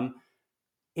magnesium.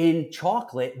 In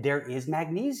chocolate, there is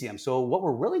magnesium. So what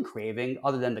we're really craving,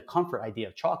 other than the comfort idea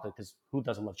of chocolate, because who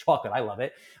doesn't love chocolate? I love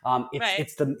it.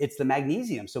 It's the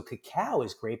magnesium. So cacao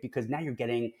is great because now you're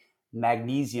getting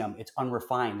magnesium. It's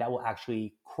unrefined. That will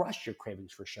actually crush your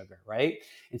cravings for sugar, right?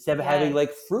 Instead of having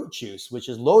like fruit juice, which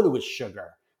is loaded with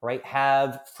sugar, right?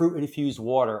 Have fruit infused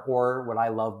water, or what I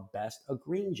love best, a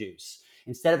green juice.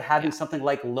 Instead of having something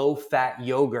like low fat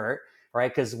yogurt,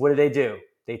 right? Because what do?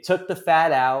 They took the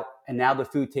fat out, and now the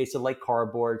food tasted like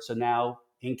cardboard. So now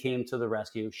in came to the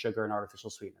rescue sugar and artificial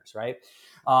sweeteners, right?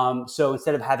 So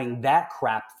instead of having that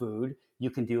crap food, you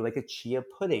can do like a chia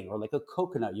pudding or like a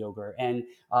coconut yogurt. And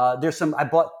I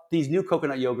bought these new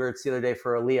coconut yogurts the other day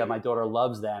for Aaliyah. My daughter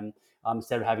loves them.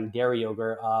 Instead of having dairy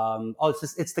yogurt.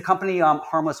 It's the company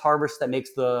Harmless Harvest that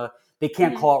makes they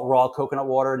can't call it raw coconut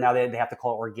water. Now they have to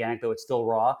call it organic, though it's still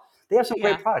raw. They have some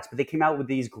great products, but they came out with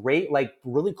these great, like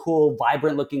really cool,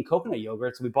 vibrant looking coconut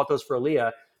yogurts. We bought those for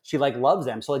Aaliyah. She loves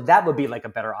them. So that would be like a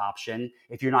better option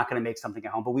if you're not going to make something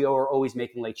at home. But we are always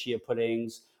making like chia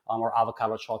puddings or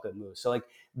avocado chocolate mousse. So like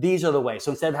these are the ways.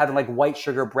 So instead of having like white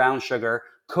sugar, brown sugar,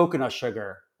 coconut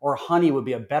sugar, or honey would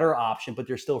be a better option, but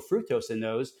there's still fructose in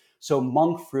those. So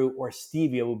monk fruit or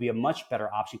stevia will be a much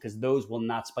better option because those will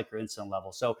not spike your insulin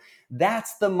level. So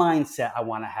that's the mindset I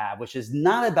want to have, which is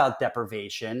not about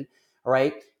deprivation. All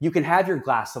right. You can have your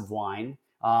glass of wine.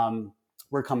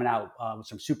 We're coming out,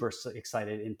 which I'm super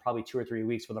excited, in probably 2 or 3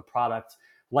 weeks with a product.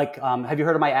 Like, have you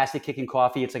heard of my acid kicking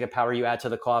coffee? It's like a powder you add to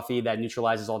the coffee that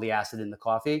neutralizes all the acid in the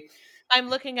coffee. I'm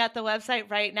looking at the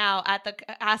website right now at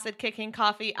the acid kicking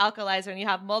coffee alkalizer, and you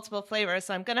have multiple flavors.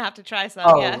 So I'm going to have to try some.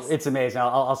 Oh, yes. It's amazing.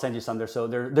 I'll send you some there. So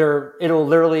it'll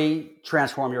literally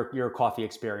transform your coffee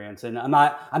experience. And I'm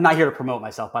not here to promote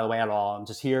myself, by the way, at all. I'm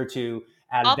just here to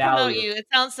add I'll value. Promote you. It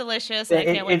sounds delicious. I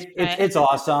can't wait to try it. It's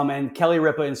awesome. And Kelly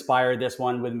Ripa inspired this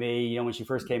one with me, when she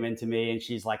first came into me, and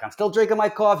she's like, I'm still drinking my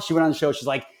coffee. She went on the show. She's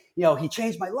like, he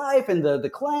changed my life and the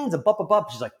cleanse and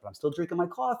She's like, but I'm still drinking my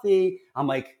coffee. I'm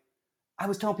like, I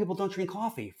was telling people don't drink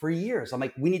coffee for years. I'm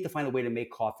like, we need to find a way to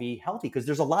make coffee healthy because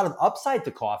there's a lot of upside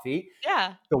to coffee.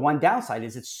 Yeah. The one downside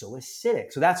is it's so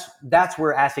acidic. So that's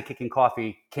where acid kicking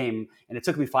coffee came. And it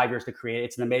took me 5 years to create it.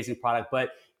 It's an amazing product. But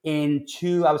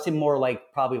I would say more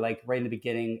like probably like right in the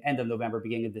beginning, end of November,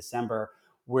 beginning of December,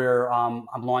 where I'm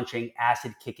launching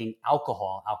acid kicking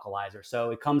alcohol alkalizer. So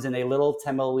it comes in a little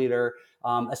 10 milliliter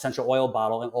essential oil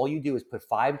bottle. And all you do is put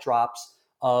 5 drops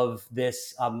of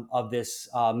this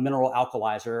mineral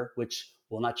alkalizer, which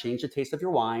will not change the taste of your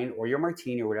wine or your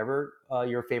martini or whatever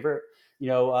your favorite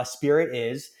spirit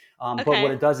is. But what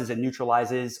Okay. it does is it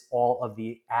neutralizes all of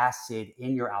the acid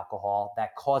in your alcohol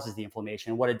that causes the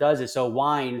inflammation. What it does is, so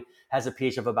wine has a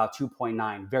pH of about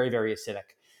 2.9, very, very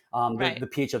acidic. Right. The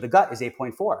pH of the gut is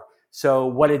 8.4. So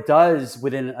what it does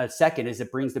within a second is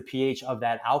it brings the pH of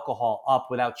that alcohol up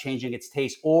without changing its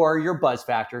taste or your buzz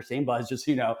factor, same buzz, just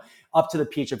so you know, up to the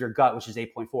pH of your gut, which is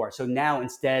 8.4. So now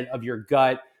instead of your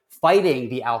gut fighting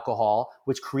the alcohol,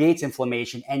 which creates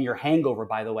inflammation and your hangover,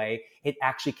 by the way, it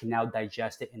actually can now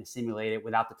digest it and assimilate it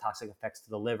without the toxic effects to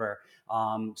the liver.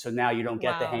 So now you don't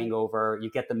get the Wow. hangover, you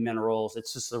get the minerals.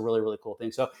 It's just a really, really cool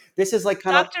thing. So this is like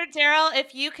kind of, Dr. Daryl,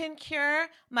 if you can cure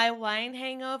my wine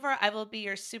hangover, I will be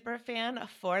your super fan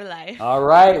for all life.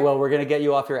 right. Well, we're going to get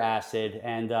you off your acid.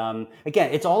 And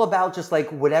again, it's all about just like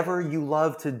whatever you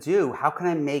love to do. How can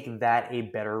I make that a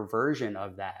better version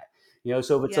of that?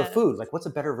 So if it's a Yes. food, like what's a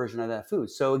better version of that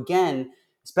food? So again,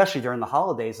 especially during the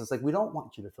holidays, it's like we don't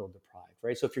want you to feel deprived,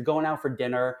 right? So if you're going out for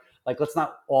dinner, like let's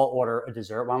not all order a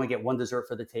dessert. Why don't we get one dessert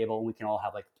for the table and we can all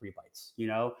have like 3 bites,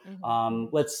 Hmm. Hmm.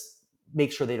 Let's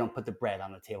make sure they don't put the bread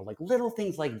on the table. Like little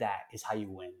things like that is how you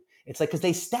win. It's like, because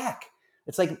they stack.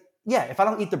 It's like, yeah, if I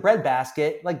don't eat the bread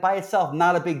basket, like by itself,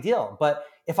 not a big deal. But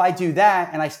if I do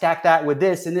that and I stack that with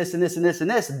this and this and this and this and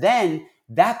this, then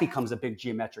that becomes a big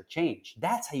geometric change.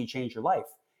 That's how you change your life.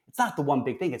 It's not the one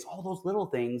big thing. It's all those little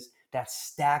things that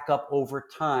stack up over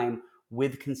time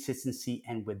with consistency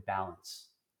and with balance.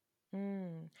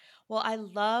 Mm. Well, I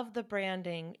love the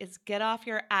branding. It's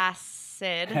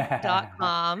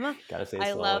getofyouracid.com. Gotta say it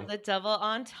I love slowly. the double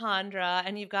entendre.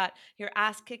 And you've got your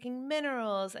ass kicking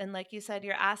minerals. And like you said,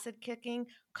 your acid kicking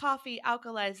coffee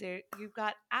alkalizer. You've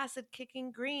got acid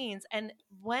kicking greens. And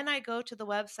when I go to the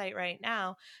website right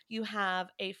now, you have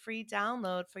a free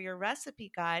download for your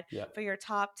recipe guide Yep. for your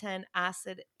top 10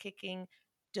 acid kicking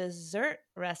dessert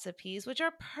recipes, which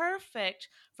are perfect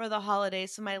for the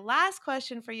holidays. So my last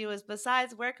question for you is,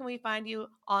 besides where can we find you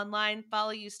online,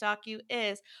 follow you, stalk you,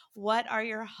 is what are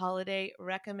your holiday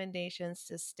recommendations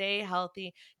to stay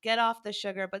healthy, get off the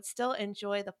sugar, but still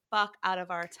enjoy the fuck out of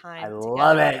our I time love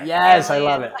together with it. our Yes, I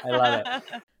love families? it. I love it.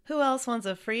 Who else wants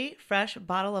a free, fresh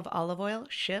bottle of olive oil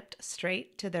shipped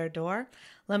straight to their door?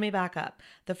 Let me back up.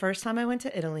 The first time I went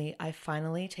to Italy, I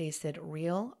finally tasted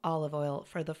real olive oil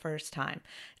for the first time.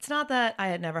 It's not that I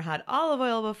had never had olive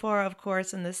oil before, of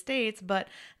course, in the States, but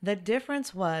the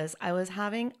difference was I was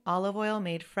having olive oil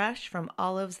made fresh from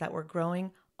olives that were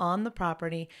growing on the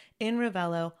property in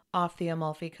Ravello off the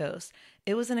Amalfi Coast.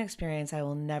 It was an experience I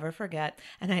will never forget,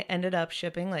 and I ended up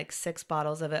shipping like 6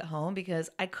 bottles of it home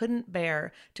because I couldn't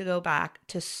bear to go back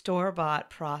to store-bought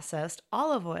processed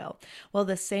olive oil. Well,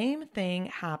 the same thing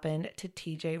happened to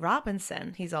TJ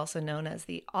Robinson. He's also known as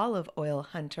the olive oil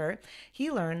hunter. He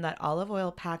learned that olive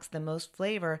oil packs the most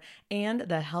flavor and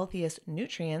the healthiest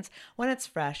nutrients when it's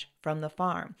fresh from the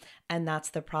farm. And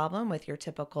that's the problem with your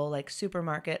typical like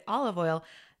supermarket olive oil.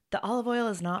 The olive oil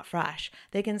is not fresh.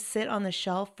 They can sit on the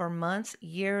shelf for months,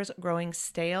 years, growing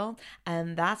stale.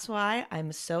 And that's why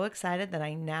I'm so excited that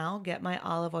I now get my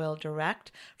olive oil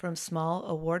direct from small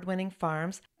award-winning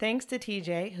farms. Thanks to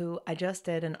TJ, who I just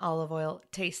did an olive oil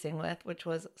tasting with, which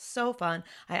was so fun.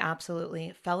 I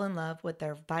absolutely fell in love with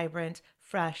their vibrant,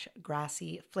 fresh,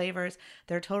 grassy flavors.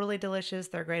 They're totally delicious.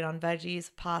 They're great on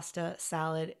veggies, pasta,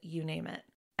 salad, you name it.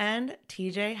 And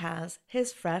TJ has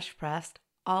his fresh pressed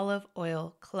olive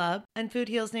oil club. And Food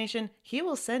Heals Nation, he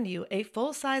will send you a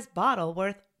full-size bottle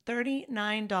worth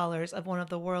 $39 of one of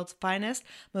the world's finest,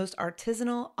 most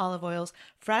artisanal olive oils,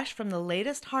 fresh from the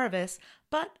latest harvest,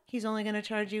 but he's only going to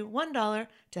charge you $1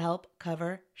 to help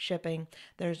cover shipping.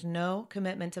 There's no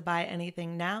commitment to buy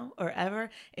anything now or ever.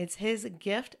 It's his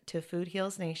gift to Food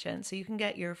Heals Nation. So you can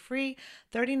get your free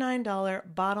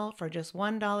 $39 bottle for just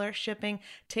 $1 shipping.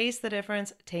 Taste the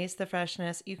difference, taste the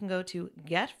freshness. You can go to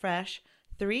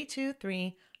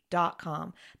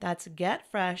getfresh323.com. That's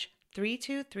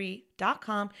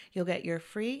getfresh323.com. You'll get your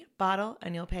free bottle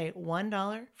and you'll pay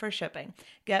 $1 for shipping.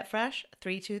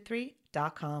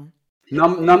 Getfresh323.com.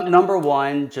 Number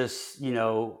one, just,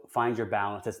 find your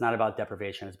balance. It's not about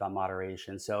deprivation. It's about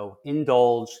moderation. So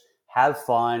indulge, have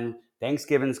fun.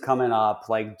 Thanksgiving's coming up.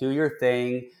 Like, do your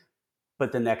thing.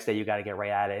 But the next day you got to get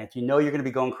right at it. And if you know you're going to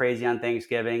be going crazy on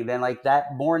Thanksgiving, then like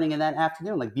that morning and that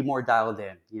afternoon, like be more dialed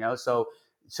in, So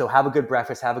have a good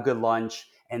breakfast, have a good lunch.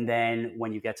 And then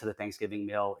when you get to the Thanksgiving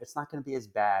meal, it's not going to be as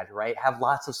bad, right? Have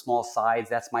lots of small sides.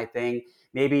 That's my thing.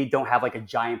 Maybe don't have like a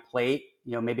giant plate,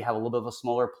 maybe have a little bit of a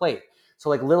smaller plate. So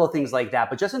like little things like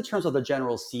that. But just in terms of the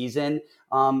general season,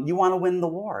 you want to win the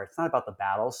war. It's not about the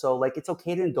battle. So like it's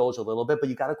okay to indulge a little bit, but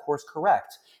you got to course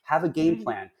correct. Have a game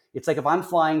plan. It's like if I'm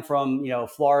flying from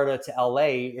Florida to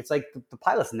LA, it's like the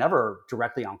pilot's never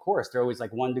directly on course. They're always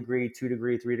like 1 degree, 2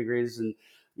 degree, 3 degrees, and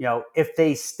if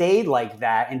they stayed like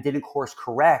that and didn't course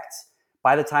correct,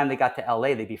 by the time they got to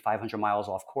LA, they'd be 500 miles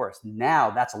off course.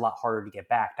 Now that's a lot harder to get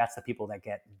back. That's the people that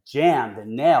get jammed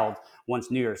and nailed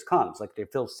once New Year's comes. Like they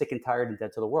feel sick and tired and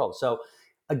dead to the world. So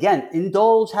again,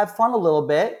 indulge, have fun a little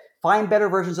bit, find better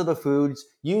versions of the foods,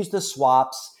 use the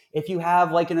swaps. If you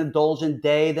have like an indulgent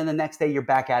day, then the next day you're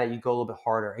back at it, you go a little bit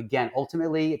harder. Again,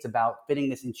 ultimately, it's about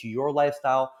fitting this into your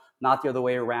lifestyle, not the other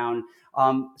way around.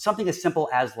 Something as simple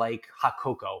as like hot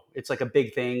cocoa. It's like a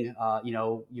big thing,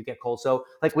 you get cold. So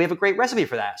like we have a great recipe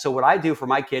for that. So what I do for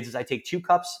my kids is I take 2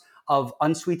 cups of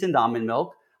unsweetened almond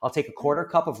milk. I'll take a 1/4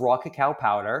 cup of raw cacao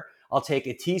powder. I'll take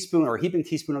a teaspoon or a heaping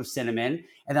teaspoon of cinnamon,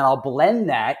 and then I'll blend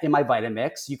that in my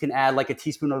Vitamix. You can add like a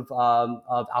teaspoon of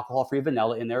alcohol-free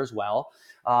vanilla in there as well.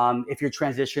 If you're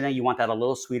transitioning, you want that a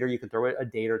little sweeter, you can throw it a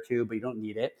date or two, but you don't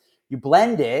need it. You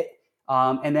blend it.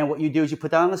 And then what you do is you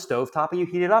put that on the stovetop and you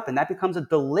heat it up, and that becomes a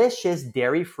delicious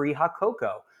dairy-free hot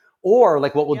cocoa. Or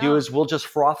like what we'll do is we'll just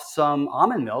froth some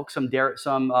almond milk, some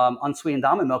unsweetened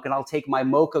almond milk, and I'll take my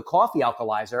mocha coffee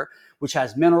alkalizer, which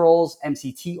has minerals,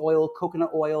 MCT oil,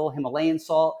 coconut oil, Himalayan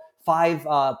salt, 5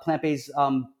 plant-based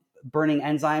burning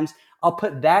enzymes. I'll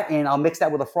put that in, I'll mix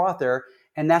that with a frother,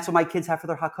 and that's what my kids have for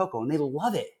their hot cocoa, and they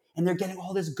love it. And they're getting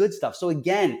all this good stuff. So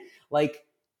again, like,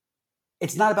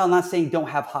 it's not about not saying don't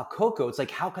have hot cocoa. It's like,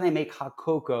 how can I make hot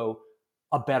cocoa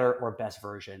a better or best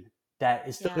version that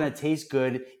is still going to taste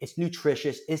good? It's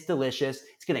nutritious. It's delicious.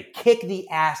 It's going to kick the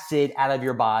acid out of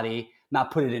your body, not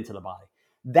put it into the body.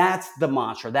 That's the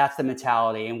mantra. That's the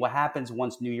mentality. And what happens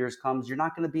once New Year's comes, you're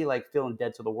not going to be like feeling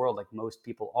dead to the world like most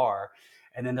people are.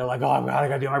 And then they're like, oh, I got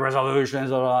to do my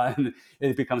resolutions. And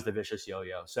it becomes the vicious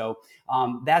yo-yo. So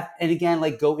and again,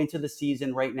 like go into the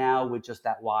season right now with just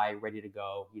that why ready to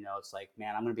go. It's like,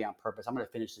 man, I'm going to be on purpose. I'm going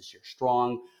to finish this year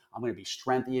strong. I'm going to be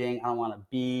strength eating. I don't want to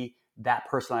be that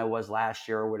person I was last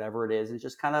year or whatever it is. And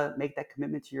just kind of make that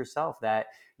commitment to yourself that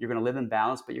you're going to live in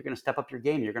balance, but you're going to step up your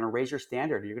game. You're going to raise your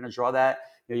standard. You're going to draw that,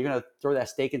 you're going to throw that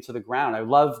stake into the ground. I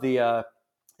love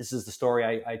this is the story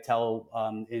I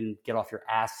tell in Get Off Your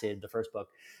Acid, the first book.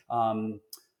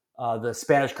 The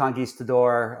Spanish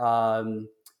conquistador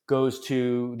goes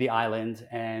to the island,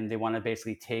 and they want to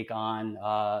basically take on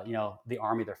the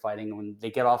army they're fighting. When they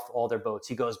get off all their boats,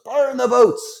 he goes, burn the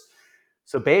boats.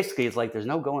 So basically, it's like there's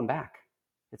no going back.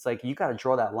 It's like you got to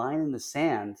draw that line in the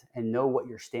sand and know what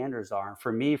your standards are. And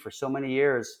for me, for so many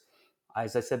years,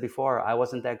 as I said before, I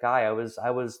wasn't that guy. I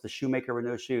was the shoemaker with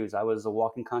no shoes. I was a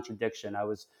walking contradiction. I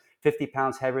was 50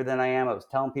 pounds heavier than I am. I was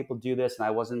telling people to do this, and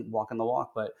I wasn't walking the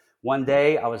walk. But one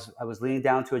day, I was leaning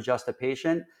down to adjust a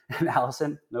patient, and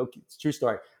Allison, no, it's a true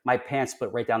story. My pants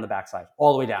split right down the backside,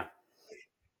 all the way down.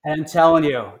 And I'm telling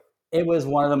you, it was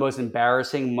one of the most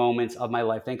embarrassing moments of my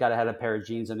life. Thank God I had a pair of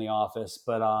jeans in the office.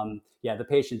 But the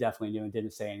patient definitely knew and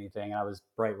didn't say anything. I was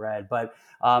bright red. But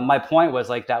my point was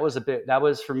like, that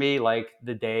was for me like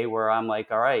the day where I'm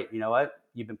like, all right, you know what?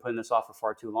 You've been putting this off for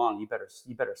far too long. You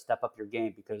better step up your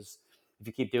game, because if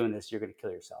you keep doing this, you're going to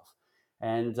kill yourself.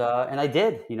 And I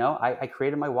did. I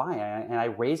created my why, and I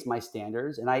raised my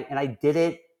standards, and I did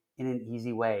it in an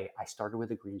easy way. I started with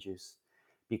the green juice,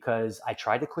 because I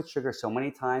tried to quit sugar so many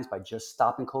times by just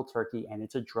stopping cold turkey, and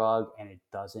it's a drug and it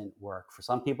doesn't work. For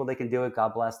some people, they can do it.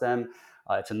 God bless them.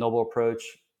 It's a noble approach.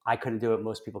 I couldn't do it.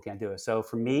 Most people can't do it. So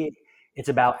for me, it's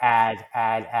about add,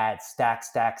 stack,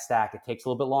 stack, stack. It takes a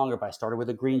little bit longer, but I started with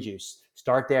a green juice.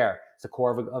 Start there. It's the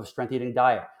core of strength eating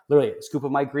diet. Literally, a scoop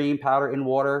of my green powder in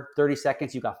water, 30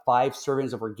 seconds. You got 5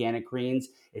 servings of organic greens.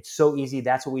 It's so easy.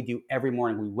 That's what we do every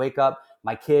morning. We wake up.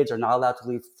 My kids are not allowed to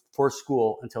leave for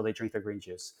school until they drink their green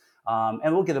juice.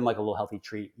 And we'll give them like a little healthy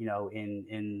treat,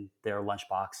 in their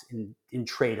lunchbox in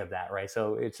trade of that, right?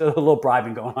 So it's a little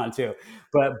bribing going on too.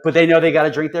 But they know they got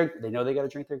to drink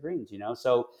their greens,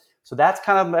 So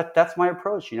that's my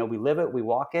approach. We live it, we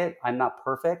walk it. I'm not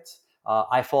perfect.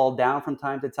 I fall down from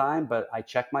time to time, but I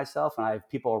check myself, and I have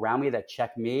people around me that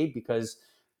check me, because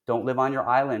don't live on your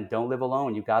island. Don't live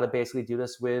alone. You got to basically do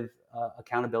this with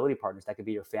accountability partners. That could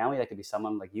be your family. That could be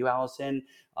someone like you, Allison,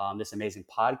 this amazing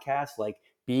podcast. Like,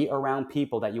 be around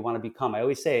people that you want to become. I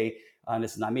always say,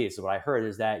 this is not me, this is what I heard,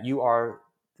 is that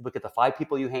look at the 5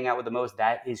 people you hang out with the most.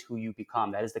 That is who you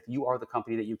become. You are the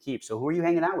company that you keep. So who are you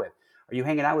hanging out with? Are you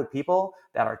hanging out with people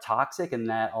that are toxic and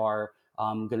that are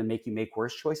going to make you make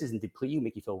worse choices and deplete you,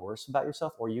 make you feel worse about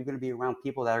yourself, or you're going to be around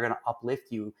people that are going to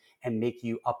uplift you and make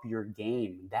you up your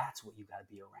game. That's what you got to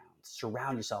be around.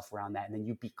 Surround yourself around that, and then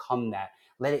you become that.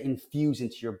 Let it infuse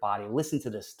into your body. Listen to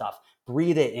this stuff.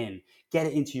 Breathe it in. Get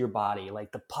it into your body,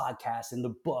 like the podcasts and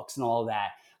the books and all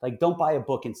that. Like, don't buy a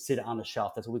book and sit it on the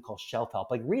shelf. That's what we call shelf help.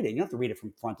 Like, read it. You don't have to read it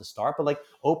from front to start, but like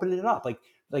open it up. Like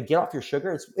Get Off Your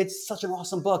Sugar. It's such an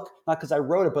awesome book. Not because I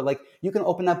wrote it, but like you can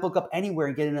open that book up anywhere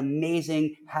and get an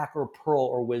amazing hack or pearl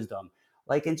or wisdom.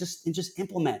 Like, and just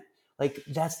implement. Like,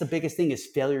 that's the biggest thing, is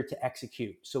failure to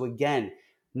execute. So again,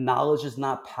 knowledge is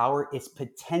not power, it's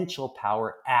potential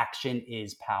power. Action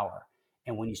is power.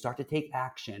 And when you start to take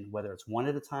action, whether it's one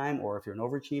at a time, or if you're an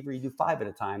overachiever, you do 5 at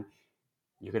a time,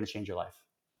 you're going to change your life.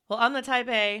 Well, I'm the type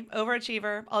A,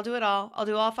 overachiever. I'll do it all. I'll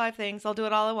do all 5 things. I'll do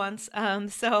it all at once.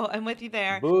 So I'm with you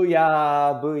there.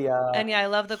 Booyah, booyah. And yeah, I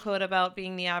love the quote about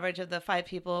being the average of the 5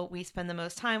 people we spend the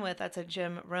most time with. That's a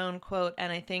Jim Rohn quote.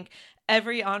 And I think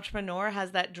every entrepreneur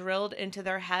has that drilled into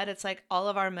their head. It's like all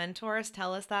of our mentors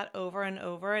tell us that over and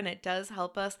over. And it does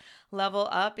help us level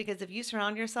up, because if you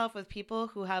surround yourself with people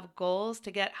who have goals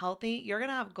to get healthy, you're going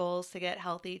to have goals to get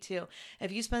healthy too.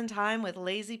 If you spend time with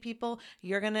lazy people,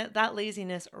 that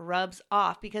laziness rubs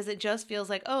off, because it just feels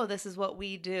like, oh, this is what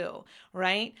we do,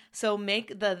 right? So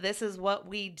make this is what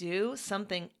we do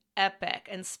something epic,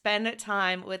 and spend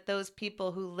time with those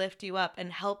people who lift you up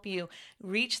and help you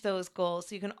reach those goals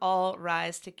so you can all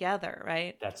rise together,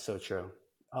 right? That's so true.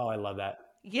 Oh, I love that.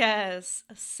 Yes.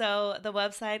 So the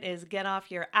website is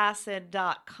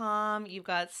getoffyouracid.com. You've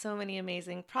got so many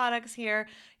amazing products here.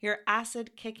 Your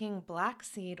acid kicking black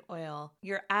seed oil,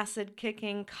 your acid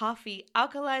kicking coffee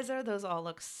alkalizer. Those all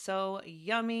look so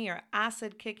yummy. Your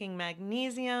acid kicking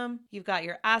magnesium. You've got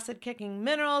your acid kicking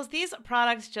minerals. These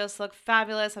products just look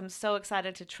fabulous. I'm so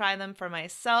excited to try them for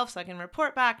myself so I can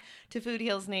report back to Food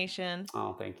Heals Nation.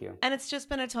 Oh, thank you. And it's just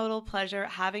been a total pleasure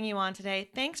having you on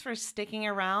today. Thanks for sticking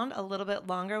around a little bit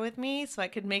longer with me so I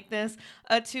could make this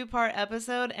a 2-part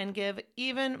episode and give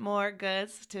even more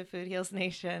goods to Food Heals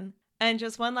Nation. And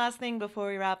just one last thing before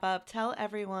we wrap up, tell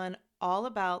everyone all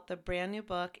about the brand new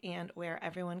book and where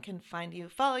everyone can find you,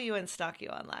 follow you, and stalk you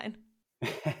online.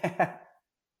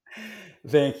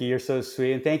 Thank you. You're so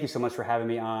sweet. And thank you so much for having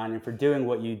me on and for doing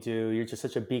what you do. You're just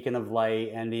such a beacon of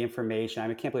light, and the information. I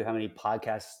mean, I can't believe how many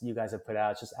podcasts you guys have put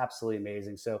out. It's just absolutely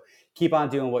amazing. So keep on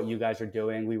doing what you guys are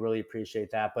doing. We really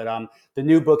appreciate that. But the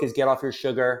new book is Get Off Your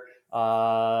Sugar.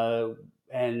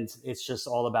 And it's just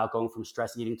all about going from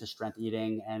stress eating to strength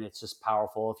eating. And it's just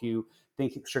powerful. If you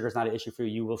think sugar is not an issue for you,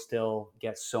 you will still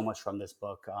get so much from this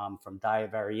book, from diet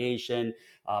variation.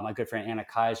 My good friend Anna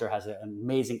Kaiser has an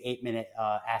amazing 8-minute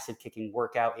acid kicking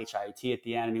workout, HIIT at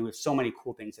the end. I mean, with so many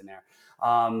cool things in there.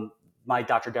 My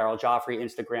Dr. Daryl Gioffre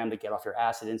Instagram, the Get Off Your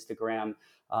Acid Instagram.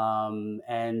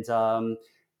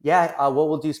 What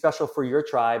we'll do special for your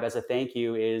tribe as a thank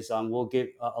you is we'll give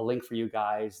a link for you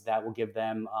guys that will give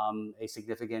them a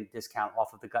significant discount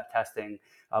off of the gut testing,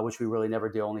 which we really never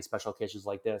do, only special occasions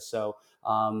like this. So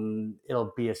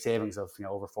it'll be a savings of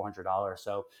over $400.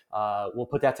 So we'll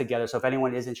put that together. So if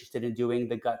anyone is interested in doing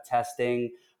the gut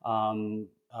testing,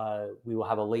 we will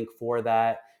have a link for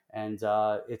that. And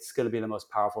it's going to be the most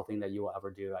powerful thing that you will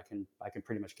ever do. I can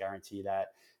pretty much guarantee that.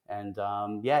 And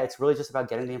it's really just about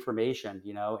getting the information,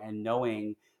 and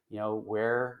knowing,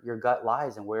 where your gut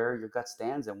lies and where your gut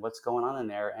stands and what's going on in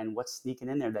there and what's sneaking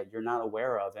in there that you're not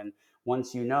aware of. And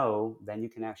once you know, then you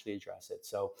can actually address it.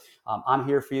 So I'm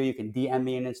here for you. You can DM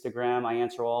me on Instagram. I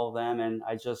answer all of them. And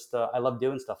I love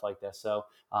doing stuff like this. So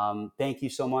thank you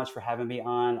so much for having me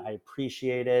on. I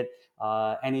appreciate it.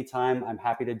 Anytime, I'm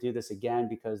happy to do this again,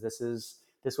 because this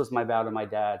was my vow to my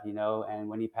dad, and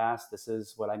when he passed, this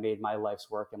is what I made my life's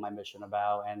work and my mission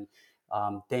about. And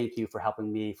thank you for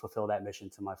helping me fulfill that mission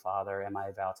to my father and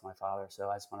my vow to my father. So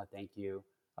I just want to thank you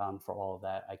for all of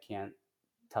that. I can't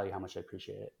tell you how much I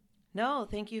appreciate it. No,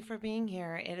 thank you for being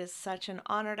here. It is such an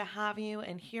honor to have you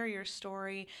and hear your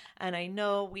story. And I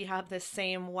know we have the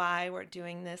same why we're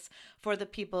doing this, for the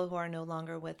people who are no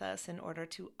longer with us, in order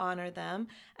to honor them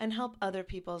and help other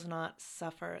people not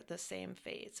suffer the same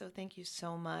fate. So thank you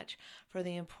so much for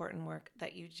the important work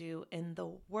that you do in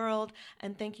the world.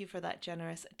 And thank you for that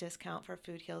generous discount for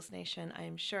Food Heals Nation. I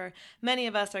am sure many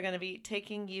of us are going to be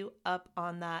taking you up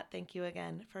on that. Thank you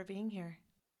again for being here.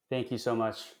 Thank you so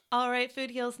much. All right, Food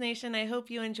Heals Nation, I hope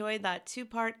you enjoyed that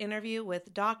 2-part interview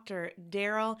with Dr.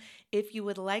 Daryl. If you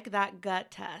would like that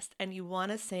gut test and you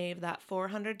want to save that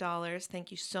 $400, thank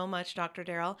you so much, Dr.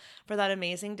 Daryl, for that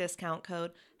amazing discount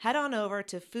code. head on over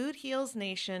to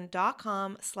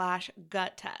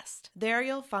foodhealsnation.com/gut test. There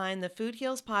you'll find the Food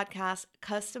Heals Podcast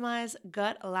customized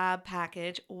gut lab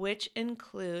package, which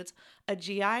includes a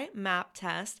GI map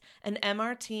test, an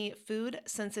MRT food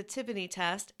sensitivity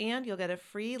test, and you'll get a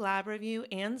free lab review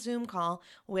and Zoom call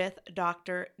with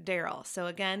Dr. Daryl. So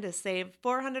again, to save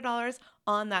 $400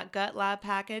 on that gut lab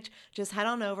package, just head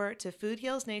on over to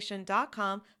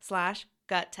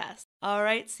foodhealsnation.com/gut test. All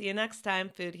right, see you next time,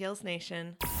 Food Heals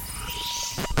Nation.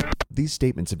 These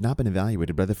statements have not been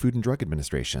evaluated by the Food and Drug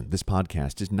Administration. This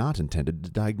podcast is not intended to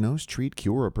diagnose, treat,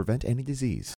 cure, or prevent any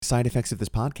disease. Side effects of this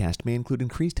podcast may include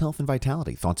increased health and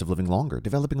vitality, thoughts of living longer,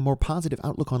 developing a more positive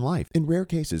outlook on life. In rare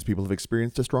cases, people have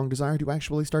experienced a strong desire to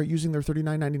actually start using their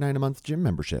 $39.99 a month gym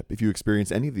membership. If you experience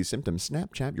any of these symptoms,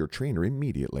 Snapchat your trainer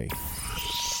immediately.